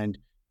find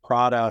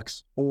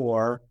products,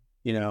 or,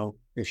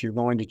 if you're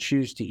going to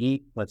choose to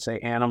eat, let's say,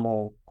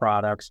 animal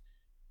products,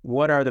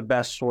 what are the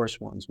best source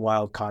ones,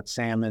 wild caught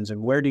salmons,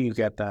 and where do you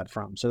get that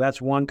from? So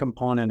that's one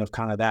component of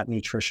kind of that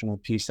nutritional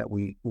piece that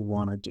we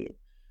want to do.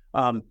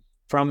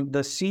 From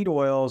the seed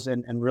oils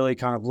and really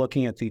kind of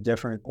looking at the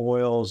different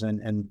oils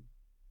and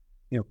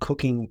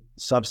cooking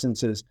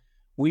substances,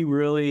 we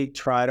really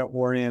try to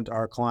orient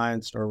our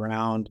clients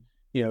around,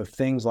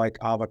 things like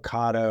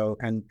avocado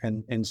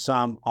and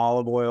some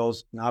olive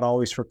oils, not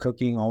always for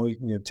cooking, always,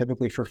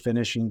 typically for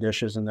finishing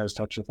dishes and those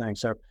types of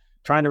things. So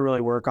trying to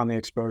really work on the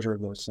exposure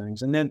of those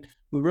things. And then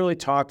we really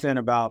talk then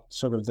about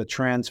sort of the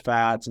trans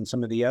fats and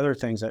some of the other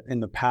things that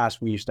in the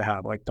past we used to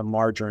have, like the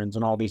margarines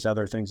and all these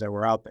other things that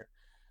were out there.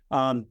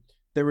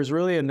 There was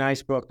really a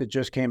nice book that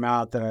just came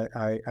out that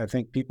I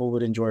think people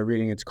would enjoy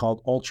reading. It's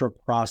called Ultra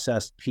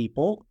Processed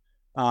People,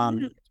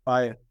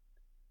 by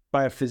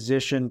a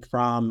physician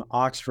from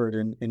Oxford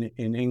in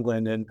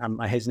England.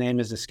 And his name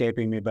is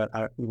escaping me, but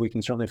we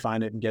can certainly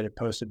find it and get it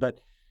posted. But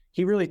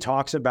he really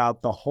talks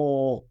about the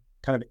whole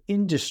kind of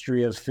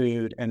industry of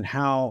food and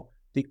how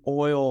the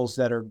oils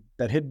that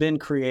had been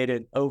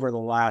created over the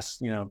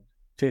last,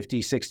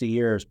 50, 60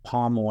 years,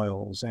 palm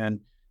oils and,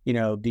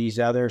 these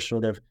other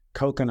sort of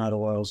coconut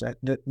oils,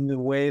 the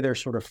way they're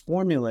sort of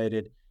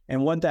formulated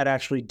and what that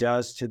actually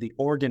does to the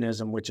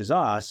organism, which is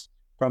us,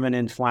 from an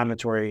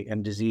inflammatory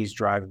and disease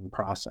driving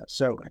process.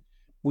 So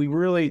we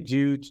really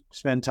do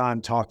spend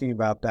time talking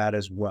about that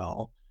as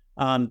well.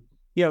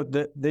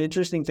 The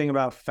interesting thing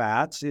about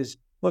fats is,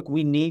 look,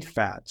 we need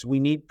fats, we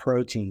need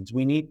proteins,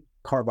 we need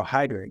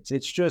carbohydrates.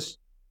 It's just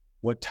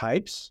what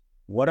types,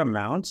 what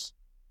amounts,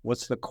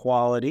 what's the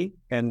quality,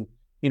 and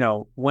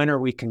when are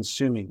we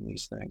consuming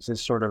these things is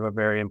sort of a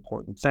very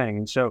important thing.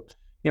 And so,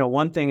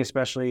 one thing,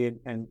 especially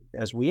and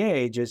as we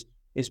age, is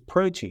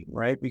protein,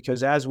 right?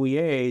 Because as we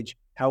age,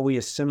 how we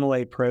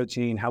assimilate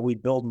protein, how we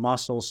build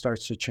muscle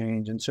starts to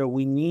change. And so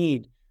we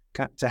need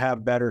to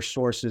have better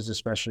sources,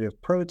 especially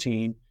of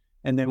protein.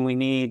 And then we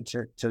need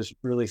to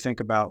really think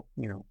about,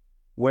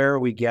 where are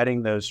we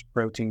getting those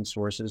protein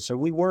sources? So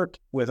we work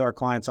with our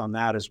clients on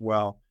that as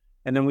well.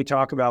 And then we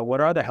talk about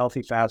what are the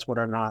healthy fats, what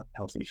are not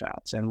healthy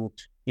fats. And,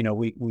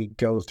 we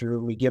go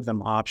through, we give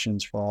them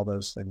options for all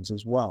those things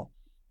as well.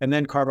 And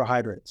then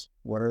carbohydrates.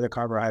 What are the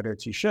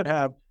carbohydrates you should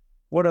have?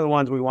 What are the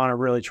ones we want to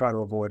really try to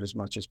avoid as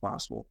much as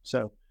possible?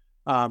 So,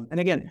 and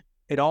again,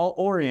 it all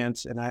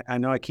orients, and I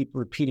know I keep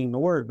repeating the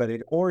word, but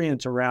it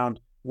orients around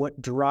what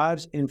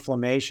drives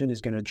inflammation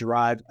is going to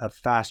drive a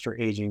faster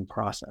aging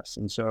process.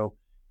 And so,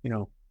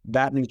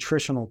 that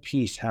nutritional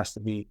piece has to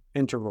be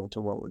integral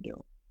to what we're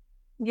doing.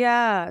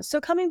 Yeah. So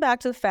coming back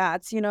to the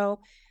fats,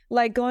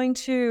 like going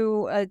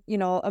to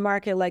a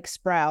market like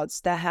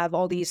Sprouts that have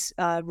all these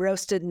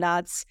roasted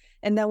nuts,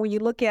 and then when you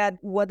look at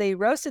what they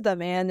roasted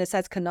them in, it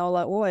says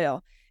canola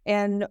oil,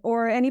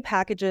 or any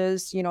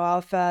packages,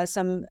 of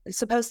some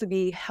supposed to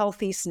be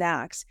healthy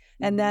snacks,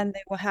 and then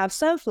they will have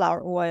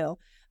sunflower oil.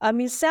 I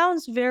mean, it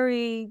sounds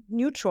very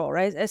neutral,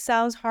 right? It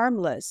sounds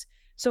harmless.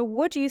 So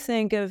what do you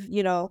think of,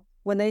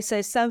 when they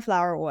say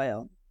sunflower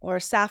oil or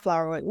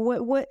safflower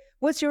oil?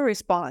 What's your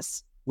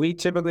response? We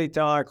typically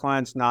tell our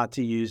clients not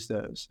to use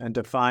those and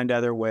to find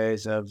other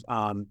ways of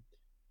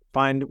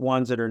find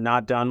ones that are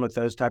not done with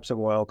those types of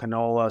oil,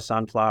 canola,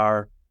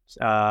 sunflower,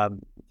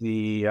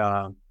 the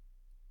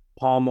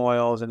palm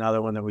oil is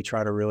another one that we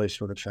try to really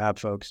sort of have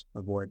folks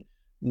avoid,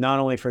 not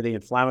only for the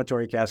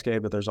inflammatory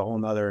cascade, but there's a whole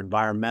nother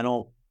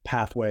environmental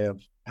pathway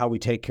of how we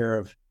take care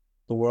of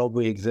the world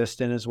we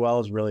exist in as well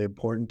is really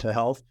important to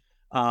health.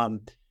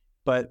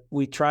 But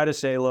we try to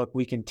say, look,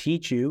 we can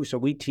teach you. So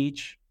we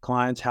teach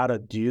clients how to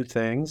do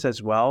things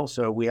as well.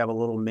 So we have a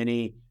little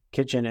mini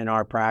kitchen in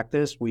our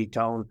practice. We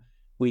tell them,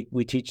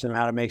 we teach them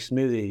how to make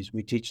smoothies.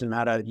 We teach them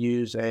how to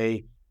use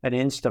an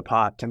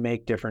Instapot to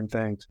make different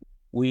things.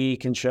 We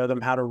can show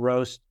them how to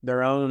roast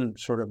their own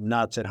sort of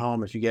nuts at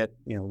home. If you get,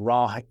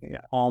 raw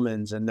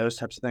almonds and those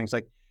types of things,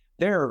 like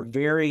there are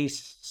very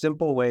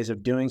simple ways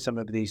of doing some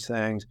of these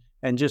things,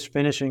 and just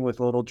finishing with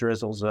little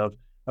drizzles of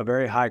a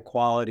very high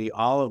quality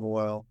olive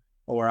oil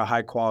or a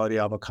high quality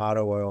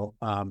avocado oil,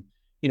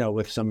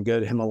 with some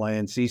good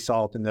Himalayan sea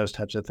salt and those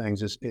types of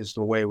things is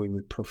the way we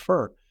would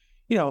prefer.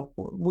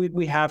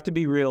 We have to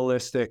be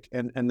realistic.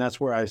 And that's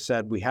where I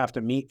said, we have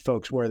to meet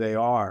folks where they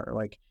are.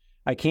 Like,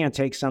 I can't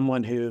take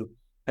someone who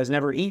has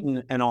never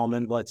eaten an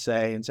almond, let's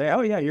say, and say,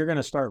 oh yeah, you're going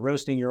to start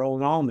roasting your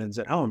own almonds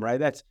at home,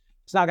 right? It's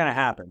not going to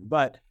happen.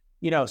 But,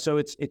 so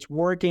it's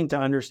working to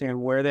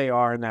understand where they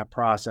are in that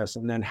process.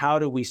 And then how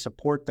do we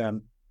support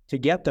them to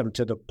get them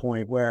to the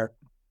point where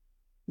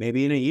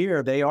maybe in a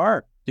year they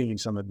are doing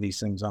some of these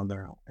things on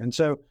their own. And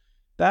so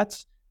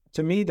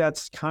to me,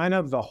 that's kind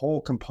of the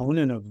whole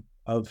component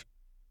of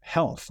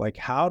health. Like,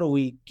 how do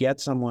we get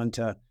someone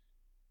to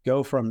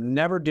go from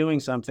never doing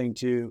something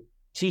to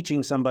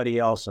teaching somebody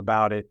else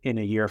about it in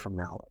a year from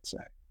now, let's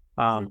say.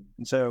 And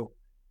so,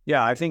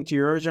 yeah, I think to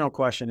your original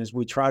question is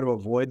we try to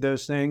avoid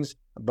those things,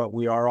 but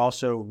we are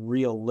also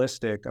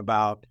realistic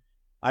about,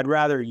 I'd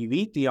rather you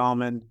eat the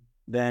almond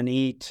than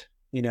eat,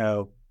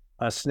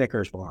 a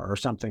Snickers bar or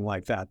something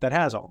like that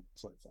has almonds,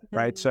 let's say,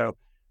 right? So,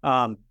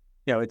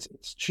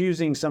 it's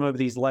choosing some of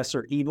these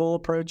lesser evil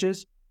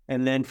approaches,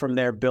 and then from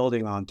there,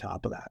 building on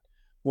top of that.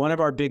 One of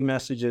our big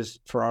messages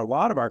for a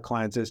lot of our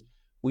clients is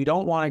we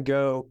don't want to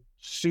go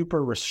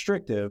super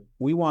restrictive.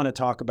 We want to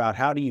talk about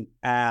how do you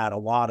add a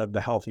lot of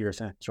the healthier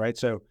things, right?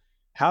 So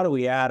how do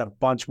we add a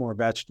bunch more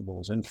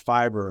vegetables and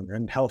fiber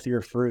and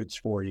healthier fruits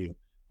for you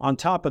on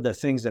top of the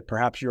things that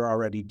perhaps you're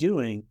already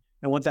doing?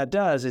 And what that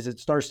does is it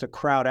starts to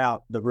crowd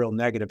out the real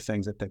negative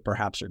things that they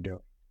perhaps are doing.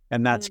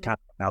 And that's kind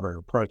of another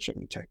approach that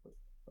we take with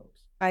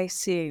folks. I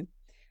see.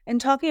 And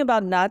talking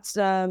about nuts,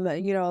 a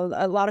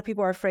lot of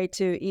people are afraid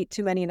to eat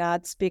too many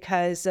nuts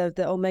because of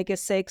the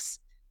omega-6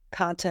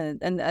 content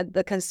and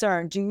the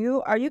concern.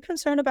 Are you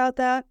concerned about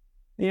that?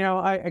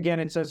 Again,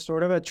 it's a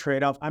sort of a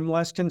trade-off. I'm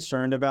less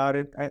concerned about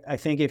it. I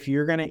think if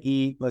you're going to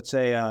eat, let's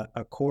say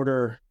a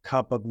quarter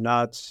cup of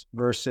nuts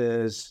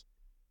versus,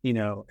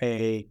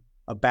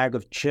 a bag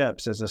of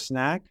chips as a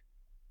snack,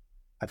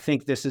 I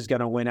think this is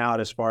going to win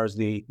out as far as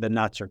the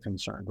nuts are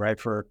concerned, right?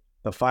 For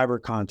the fiber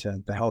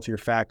content, the healthier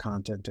fat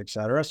content, et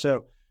cetera.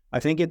 So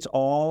I think it's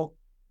all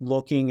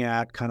looking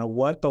at kind of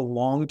what the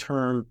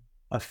long-term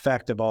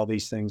effect of all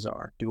these things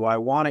are. Do I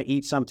want to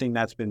eat something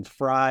that's been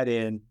fried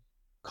in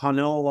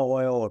canola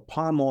oil or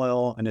palm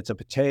oil, and it's a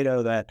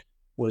potato that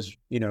was,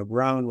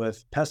 grown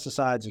with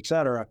pesticides, et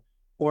cetera?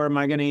 Or am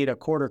I going to eat a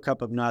quarter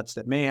cup of nuts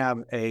that may have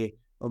a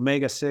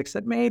omega-6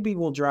 that maybe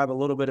will drive a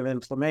little bit of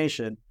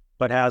inflammation,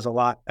 but has a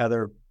lot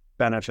other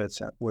benefits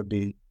that would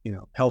be,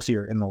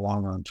 healthier in the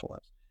long run for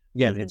us?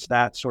 Again, Mhm. it's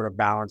that sort of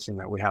balancing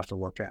that we have to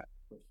look at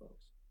with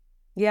folks.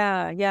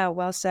 Yeah,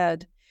 well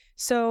said.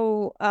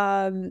 So,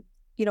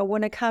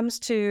 when it comes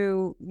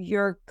to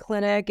your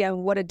clinic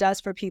and what it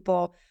does for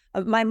people,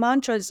 my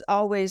mantra is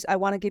always, I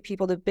want to give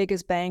people the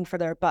biggest bang for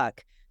their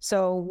buck.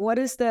 So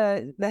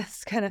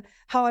that's kind of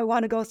how I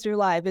want to go through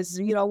life is,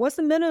 what's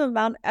the minimum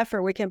amount of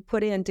effort we can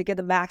put in to get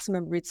the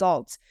maximum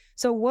results?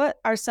 So what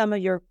are some of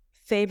your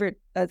favorite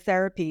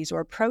therapies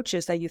or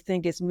approaches that you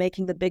think is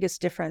making the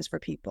biggest difference for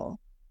people?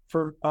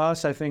 For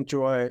us, I think,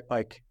 Joy,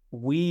 like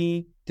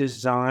we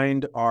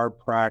designed our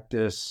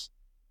practice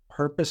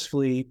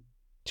purposefully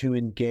to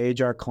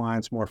engage our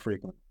clients more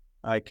frequently.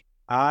 Like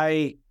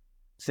I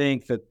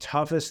think the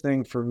toughest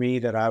thing for me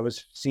that I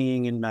was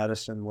seeing in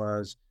medicine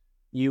was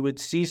you would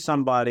see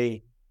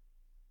somebody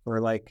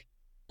for like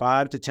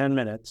 5 to 10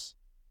 minutes,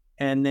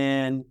 and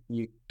then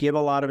you give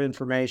a lot of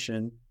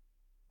information,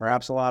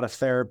 perhaps a lot of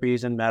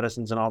therapies and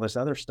medicines and all this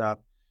other stuff.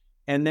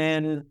 And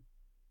then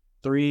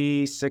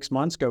 3, 6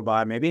 months go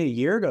by, maybe a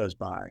year goes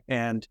by,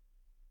 and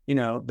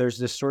there's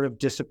this sort of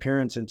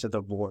disappearance into the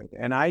void.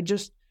 And it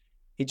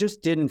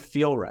just didn't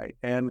feel right.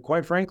 And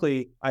quite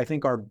frankly, I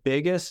think our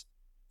biggest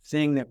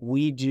thing that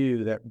we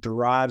do that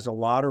derives a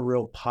lot of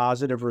real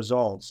positive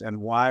results and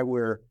why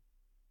we're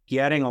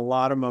getting a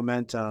lot of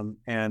momentum,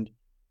 and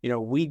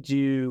we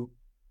do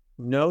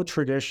no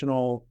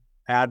traditional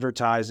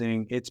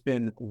advertising. It's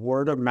been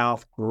word of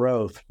mouth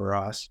growth for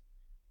us,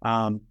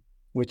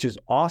 which is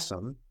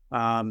awesome.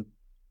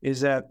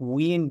 Is that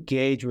we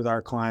engage with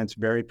our clients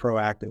very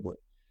proactively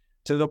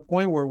to the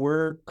point where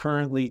we're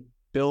currently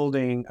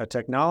building a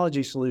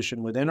technology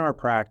solution within our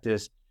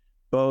practice,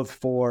 both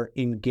for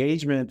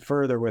engagement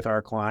further with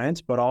our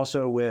clients, but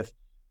also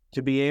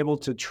to be able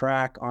to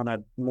track on a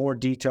more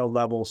detailed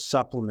level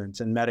supplements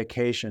and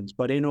medications,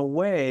 but in a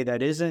way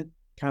that isn't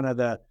kind of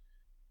the,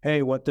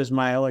 hey, what does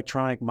my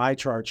electronic my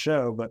chart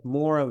show, but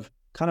more of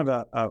kind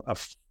of a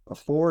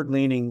forward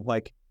leaning,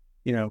 like,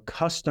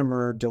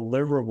 customer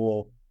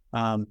deliverable,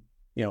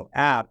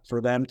 app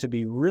for them to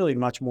be really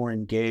much more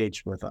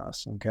engaged with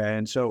us. Okay.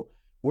 And so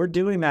we're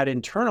doing that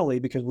internally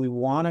because we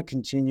want to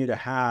continue to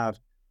have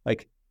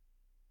like,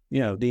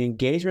 the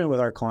engagement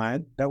with our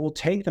client that will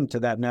take them to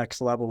that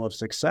next level of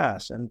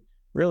success. And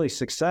really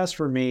success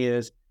for me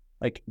is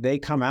like, they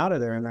come out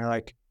of there and they're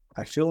like,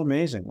 I feel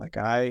amazing. Like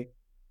I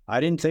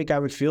didn't think I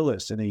would feel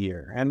this in a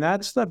year. And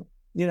that's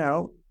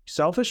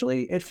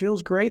selfishly, it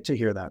feels great to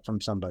hear that from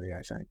somebody,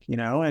 I think,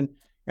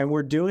 and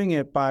we're doing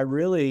it by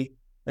really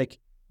like,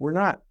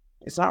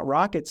 it's not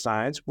rocket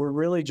science. We're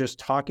really just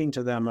talking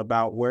to them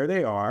about where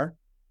they are,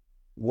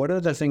 what are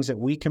the things that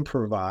we can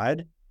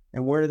provide,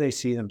 and where do they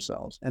see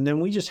themselves? And then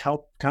we just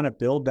help kind of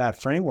build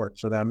that framework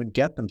for them and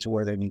get them to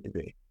where they need to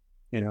be,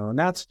 and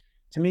that's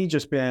to me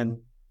just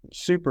been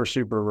super,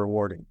 super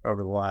rewarding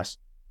over the last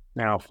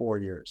now 4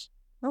 years.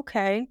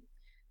 Okay.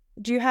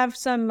 Do you have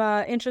some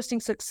interesting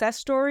success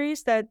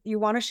stories that you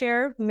want to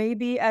share?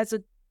 Maybe as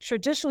a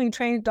traditionally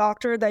trained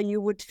doctor that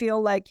you would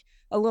feel like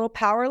a little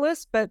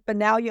powerless, but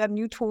now you have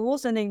new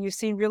tools and then you've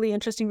seen really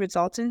interesting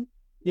results in?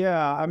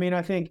 Yeah, I mean,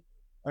 I think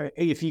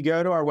if you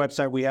go to our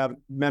website, we have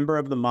member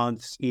of the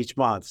months each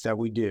month that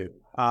we do.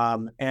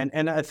 And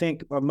I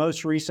think a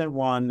most recent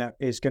one that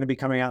is going to be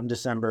coming out in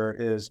December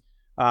is,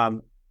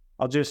 I'll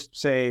just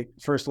say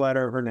first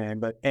letter of her name,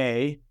 but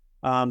A,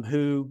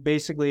 who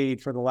basically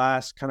for the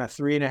last kind of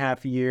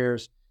 3.5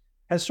 years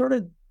has sort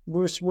of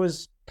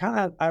was kind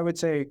of, I would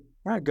say,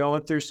 kind of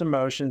going through some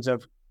motions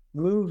of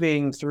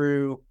moving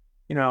through,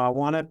 I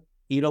want to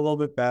eat a little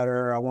bit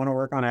better. I want to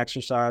work on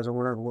exercise. I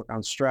want to work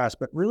on stress,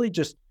 but really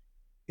just,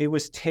 it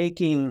was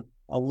taking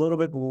a little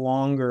bit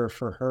longer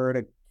for her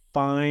to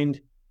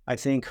find, I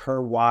think,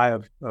 her why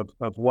of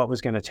what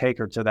was going to take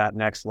her to that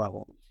next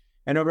level.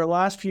 And over the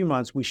last few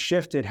months, we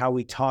shifted how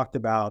we talked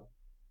about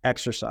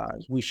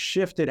exercise. We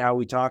shifted how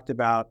we talked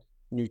about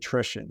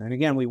nutrition. And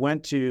again, we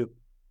went to,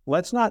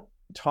 let's not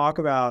talk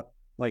about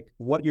like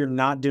what you're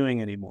not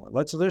doing anymore.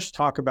 Let's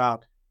talk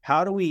about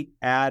how do we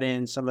add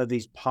in some of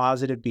these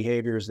positive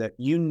behaviors that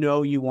you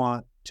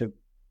want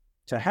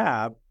to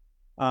have,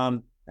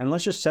 and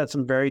let's just set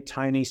some very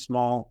tiny,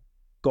 small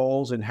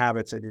goals and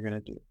habits that you're going to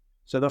do.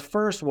 So the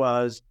first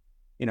was,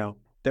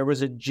 there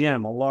was a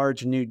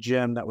large new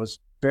gym that was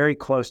very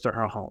close to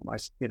her home.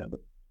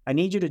 I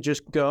need you to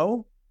just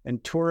go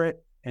and tour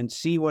it and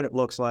see what it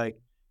looks like.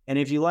 And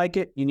if you like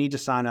it, you need to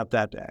sign up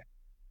that day.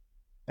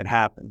 It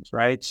happens,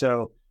 right?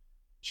 So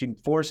she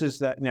forces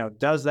that,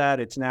 does that.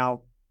 It's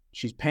now,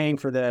 she's paying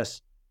for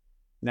this.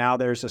 Now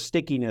there's a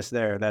stickiness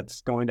there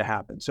that's going to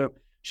happen. So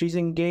she's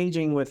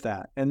engaging with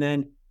that. And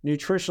then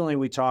nutritionally,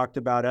 we talked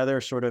about other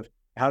sort of,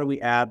 how do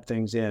we add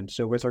things in?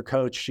 So with her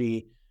coach,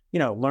 she,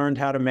 learned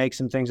how to make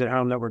some things at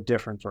home that were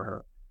different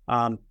for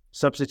her,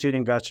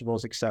 substituting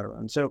vegetables, et cetera.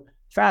 And so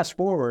fast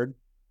forward,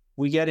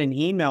 we get an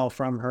email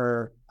from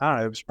her, I don't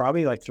know, it was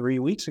probably like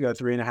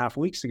 3.5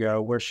 weeks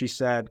ago, where she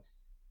said,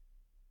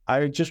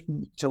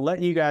 to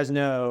let you guys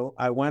know,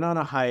 I went on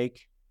a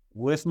hike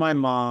with my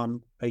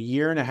mom a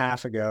year and a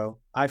half ago.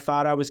 I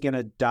thought I was going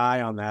to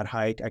die on that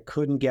hike. I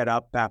couldn't get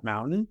up that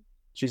mountain.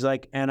 She's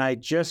like, and I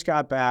just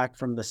got back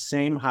from the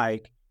same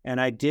hike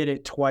and I did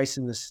it twice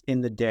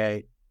in the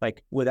day,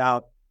 like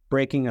without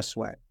breaking a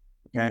sweat.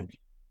 Okay.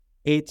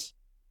 It's,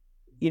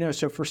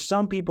 so for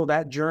some people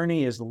that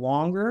journey is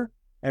longer,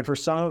 and for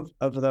some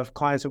of the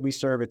clients that we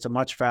serve, it's a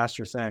much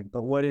faster thing.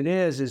 But what it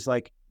is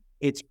like,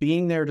 it's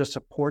being there to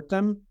support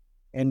them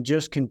and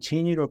just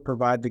continue to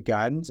provide the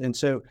guidance. And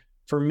so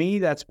for me,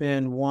 that's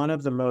been one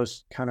of the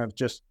most kind of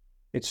just,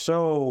 it's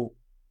so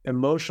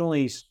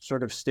emotionally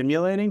sort of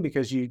stimulating,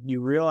 because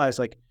you realize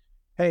like,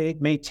 hey,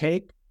 it may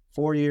take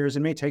 4 years,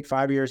 it may take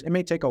 5 years, it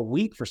may take a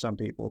week for some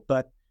people,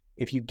 but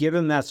if you give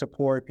them that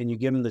support and you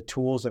give them the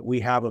tools that we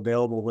have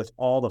available with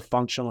all the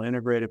functional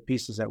integrated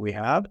pieces that we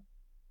have,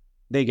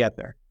 they get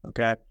there.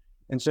 Okay.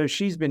 And so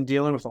she's been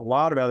dealing with a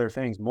lot of other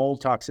things,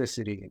 mold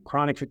toxicity and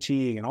chronic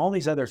fatigue and all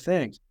these other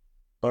things.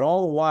 But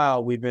all the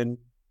while, we've been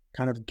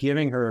kind of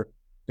giving her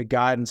the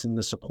guidance and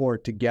the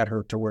support to get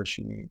her to where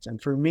she needs.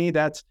 And for me,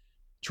 that's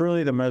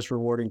truly the most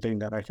rewarding thing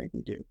that I think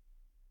we do.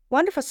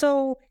 Wonderful.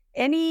 So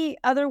any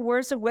other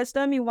words of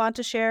wisdom you want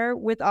to share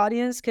with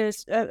audience?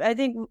 Because I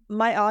think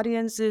my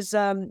audience is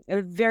a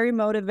very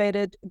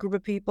motivated group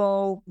of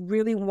people,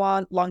 really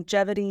want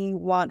longevity,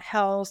 want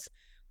health,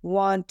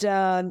 want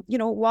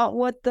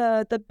what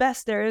the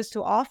best there is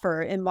to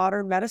offer in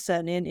modern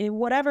medicine, in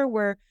whatever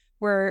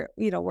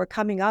we're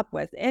coming up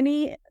with.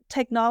 Any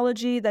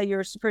technology that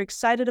you're super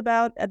excited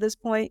about at this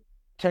point?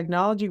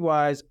 Technology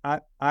wise,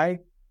 I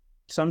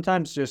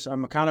sometimes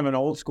I'm kind of an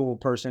old school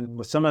person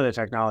with some of the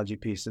technology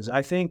pieces.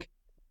 I think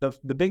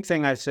the big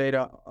thing I say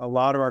to a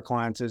lot of our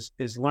clients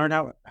is learn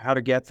how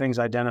to get things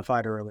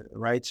identified earlier,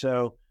 right?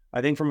 So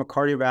I think from a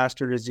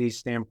cardiovascular disease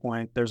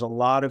standpoint, there's a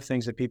lot of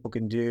things that people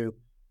can do.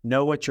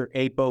 Know what your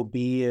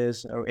ApoB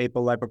is, or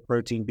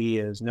apolipoprotein B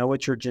is. Know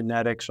what your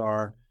genetics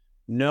are.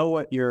 Know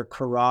what your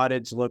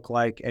carotids look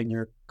like and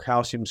your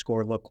calcium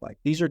score look like.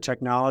 These are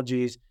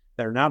technologies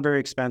that are not very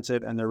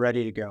expensive and they're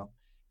ready to go.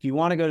 If you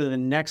want to go to the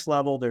next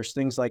level, there's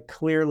things like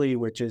Clearly,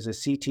 which is a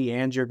CT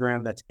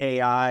angiogram that's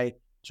AI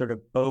sort of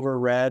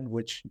overread,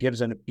 which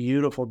gives a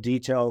beautiful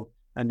detailed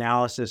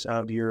analysis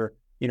of your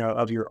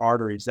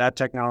arteries. That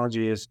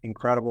technology is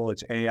incredible.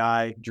 It's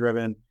AI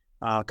driven,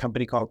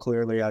 company called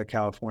Clearly out of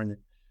California.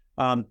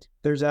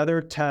 There's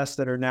other tests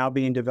that are now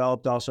being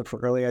developed also for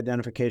early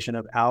identification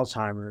of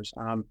Alzheimer's.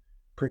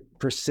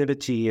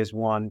 Precivity is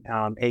one,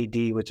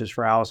 AD, which is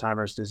for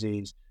Alzheimer's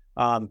disease.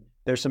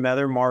 There's some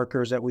other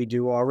markers that we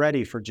do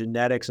already for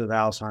genetics of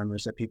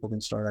Alzheimer's that people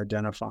can start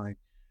identifying.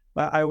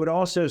 But I would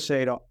also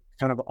say to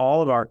kind of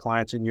all of our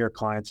clients and your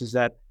clients is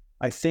that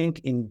I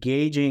think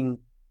engaging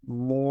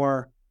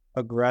more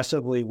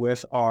aggressively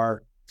with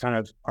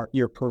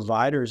your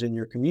providers in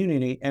your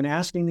community and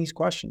asking these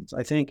questions.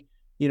 I think,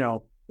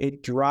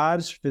 it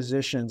drives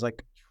physicians.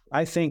 Like,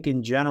 I think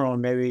in general,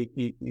 and maybe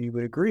you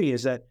would agree,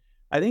 is that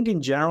I think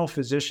in general,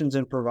 physicians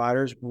and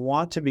providers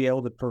want to be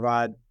able to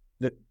provide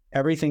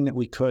everything that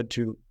we could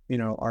to,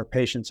 our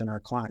patients and our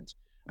clients.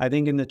 I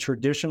think in the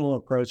traditional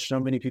approach,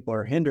 so many people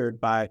are hindered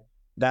by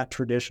that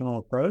traditional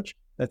approach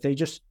that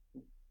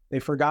they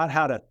forgot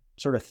how to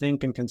sort of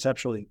think and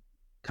conceptually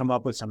come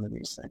up with some of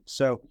these things.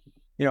 So,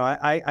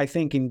 I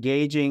think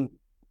engaging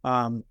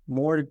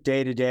more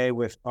day to day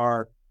with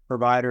our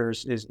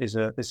providers is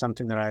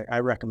something that I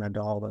recommend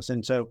to all of us.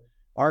 And so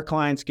our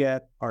clients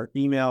get our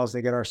emails,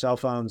 they get our cell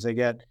phones,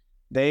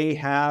 they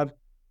have,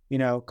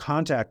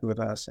 contact with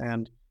us.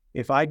 And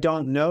if I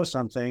don't know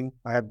something,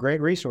 I have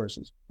great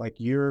resources. Like,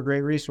 you're a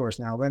great resource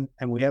now,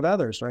 and we have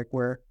others, right,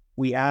 where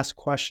we ask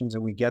questions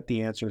and we get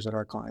the answers that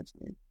our clients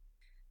need.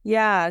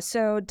 Yeah,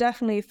 so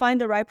definitely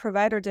find the right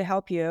provider to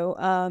help you.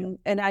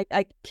 And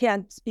I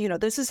can't,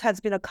 this has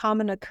been a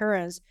common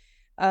occurrence.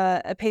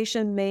 A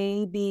patient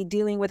may be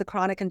dealing with a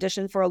chronic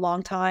condition for a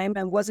long time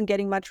and wasn't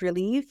getting much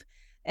relief.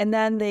 And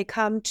then they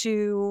come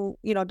to,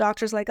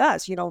 doctors like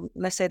us,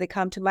 let's say they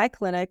come to my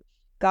clinic,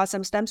 got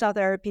some stem cell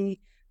therapy,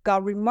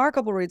 got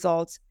remarkable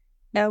results.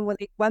 And when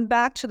they went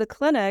back to the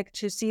clinic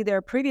to see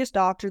their previous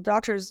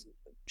doctor's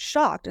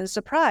shocked and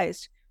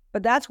surprised.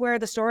 But that's where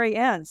the story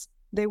ends.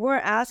 They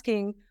weren't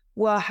asking,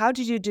 well, how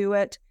did you do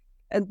it?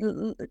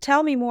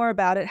 Tell me more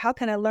about it. How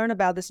can I learn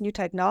about this new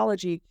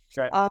technology?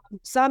 Right.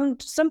 Some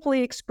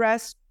simply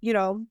express,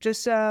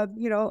 just,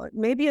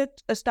 maybe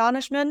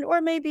astonishment,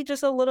 or maybe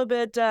just a little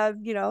bit,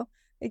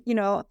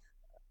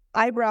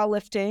 eyebrow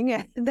lifting.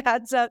 And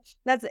that's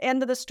the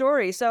end of the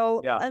story.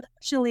 So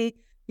unfortunately,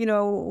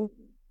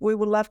 we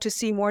would love to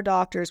see more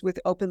doctors with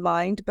open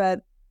mind,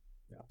 but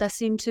that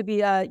seemed to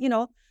be,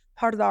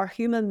 part of our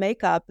human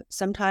makeup.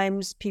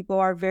 Sometimes people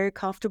are very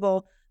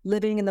comfortable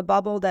living in the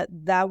bubble that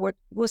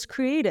was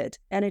created.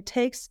 And it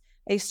takes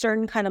a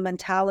certain kind of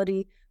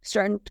mentality,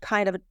 certain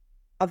kind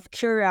of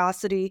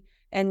curiosity,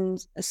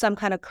 and some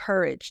kind of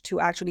courage to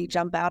actually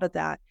jump out of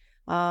that.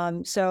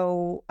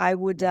 So I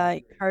would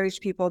encourage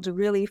people to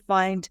really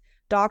find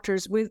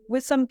doctors with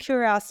some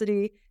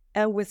curiosity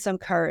and with some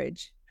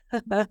courage.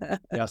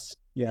 Yes.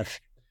 Yes.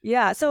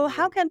 Yeah. So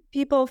how can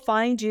people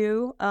find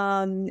you,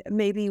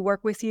 maybe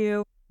work with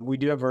you? We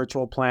do have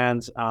virtual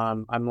plans.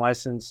 I'm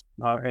licensed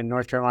in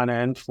North Carolina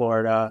and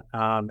Florida,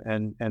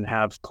 and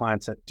have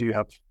clients that do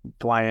have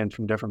fly in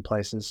from different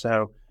places.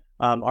 So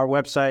our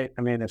website,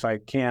 I mean, if I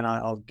can,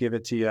 I'll give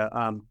it to you.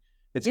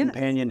 It's Yes.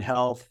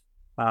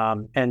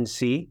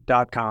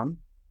 companionhealthnc.com.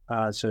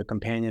 So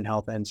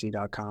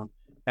companionhealthnc.com.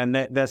 And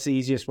that's the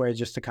easiest way,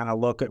 just to kind of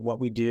look at what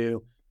we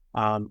do,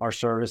 our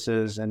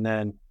services. And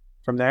then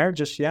from there,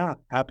 just,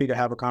 happy to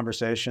have a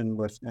conversation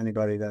with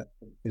anybody that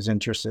is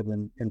interested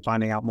in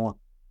finding out more.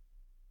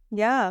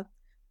 Yeah.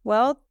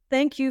 Well,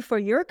 thank you for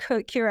your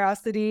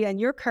curiosity and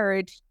your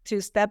courage to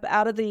step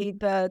out of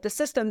the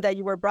system that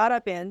you were brought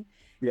up in,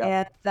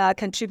 Yeah. and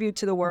contribute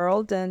to the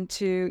world, and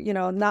to,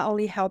 not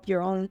only help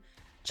your own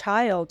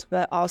child,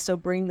 but also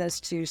bring this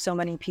to so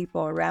many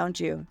people around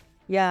you.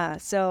 Yeah.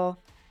 So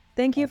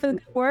thank you for the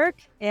good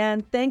work,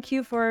 and thank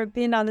you for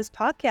being on this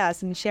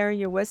podcast and sharing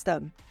your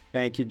wisdom.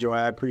 Thank you, Joy.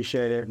 I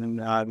appreciate it.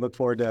 And I look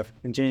forward to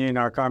continuing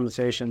our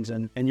conversations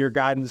and your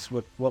guidance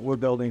with what we're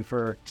building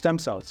for stem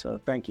cells. So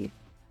thank you.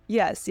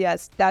 Yes,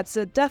 yes. That's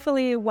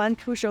definitely one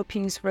crucial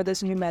piece for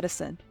this new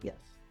medicine. Yes.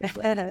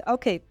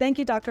 Okay. Thank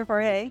you, Dr.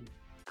 Jorge.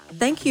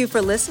 Thank you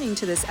for listening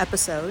to this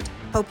episode.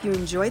 Hope you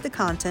enjoyed the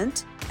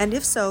content. And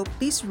if so,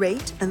 please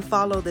rate and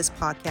follow this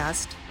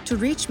podcast. To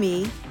reach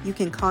me, you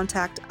can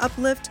contact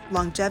Uplift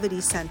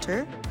Longevity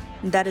Center.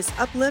 That is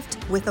Uplift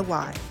with a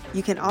Y.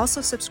 You can also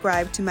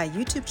subscribe to my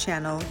YouTube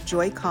channel,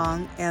 Joy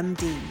Kong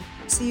MD.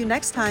 See you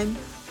next time.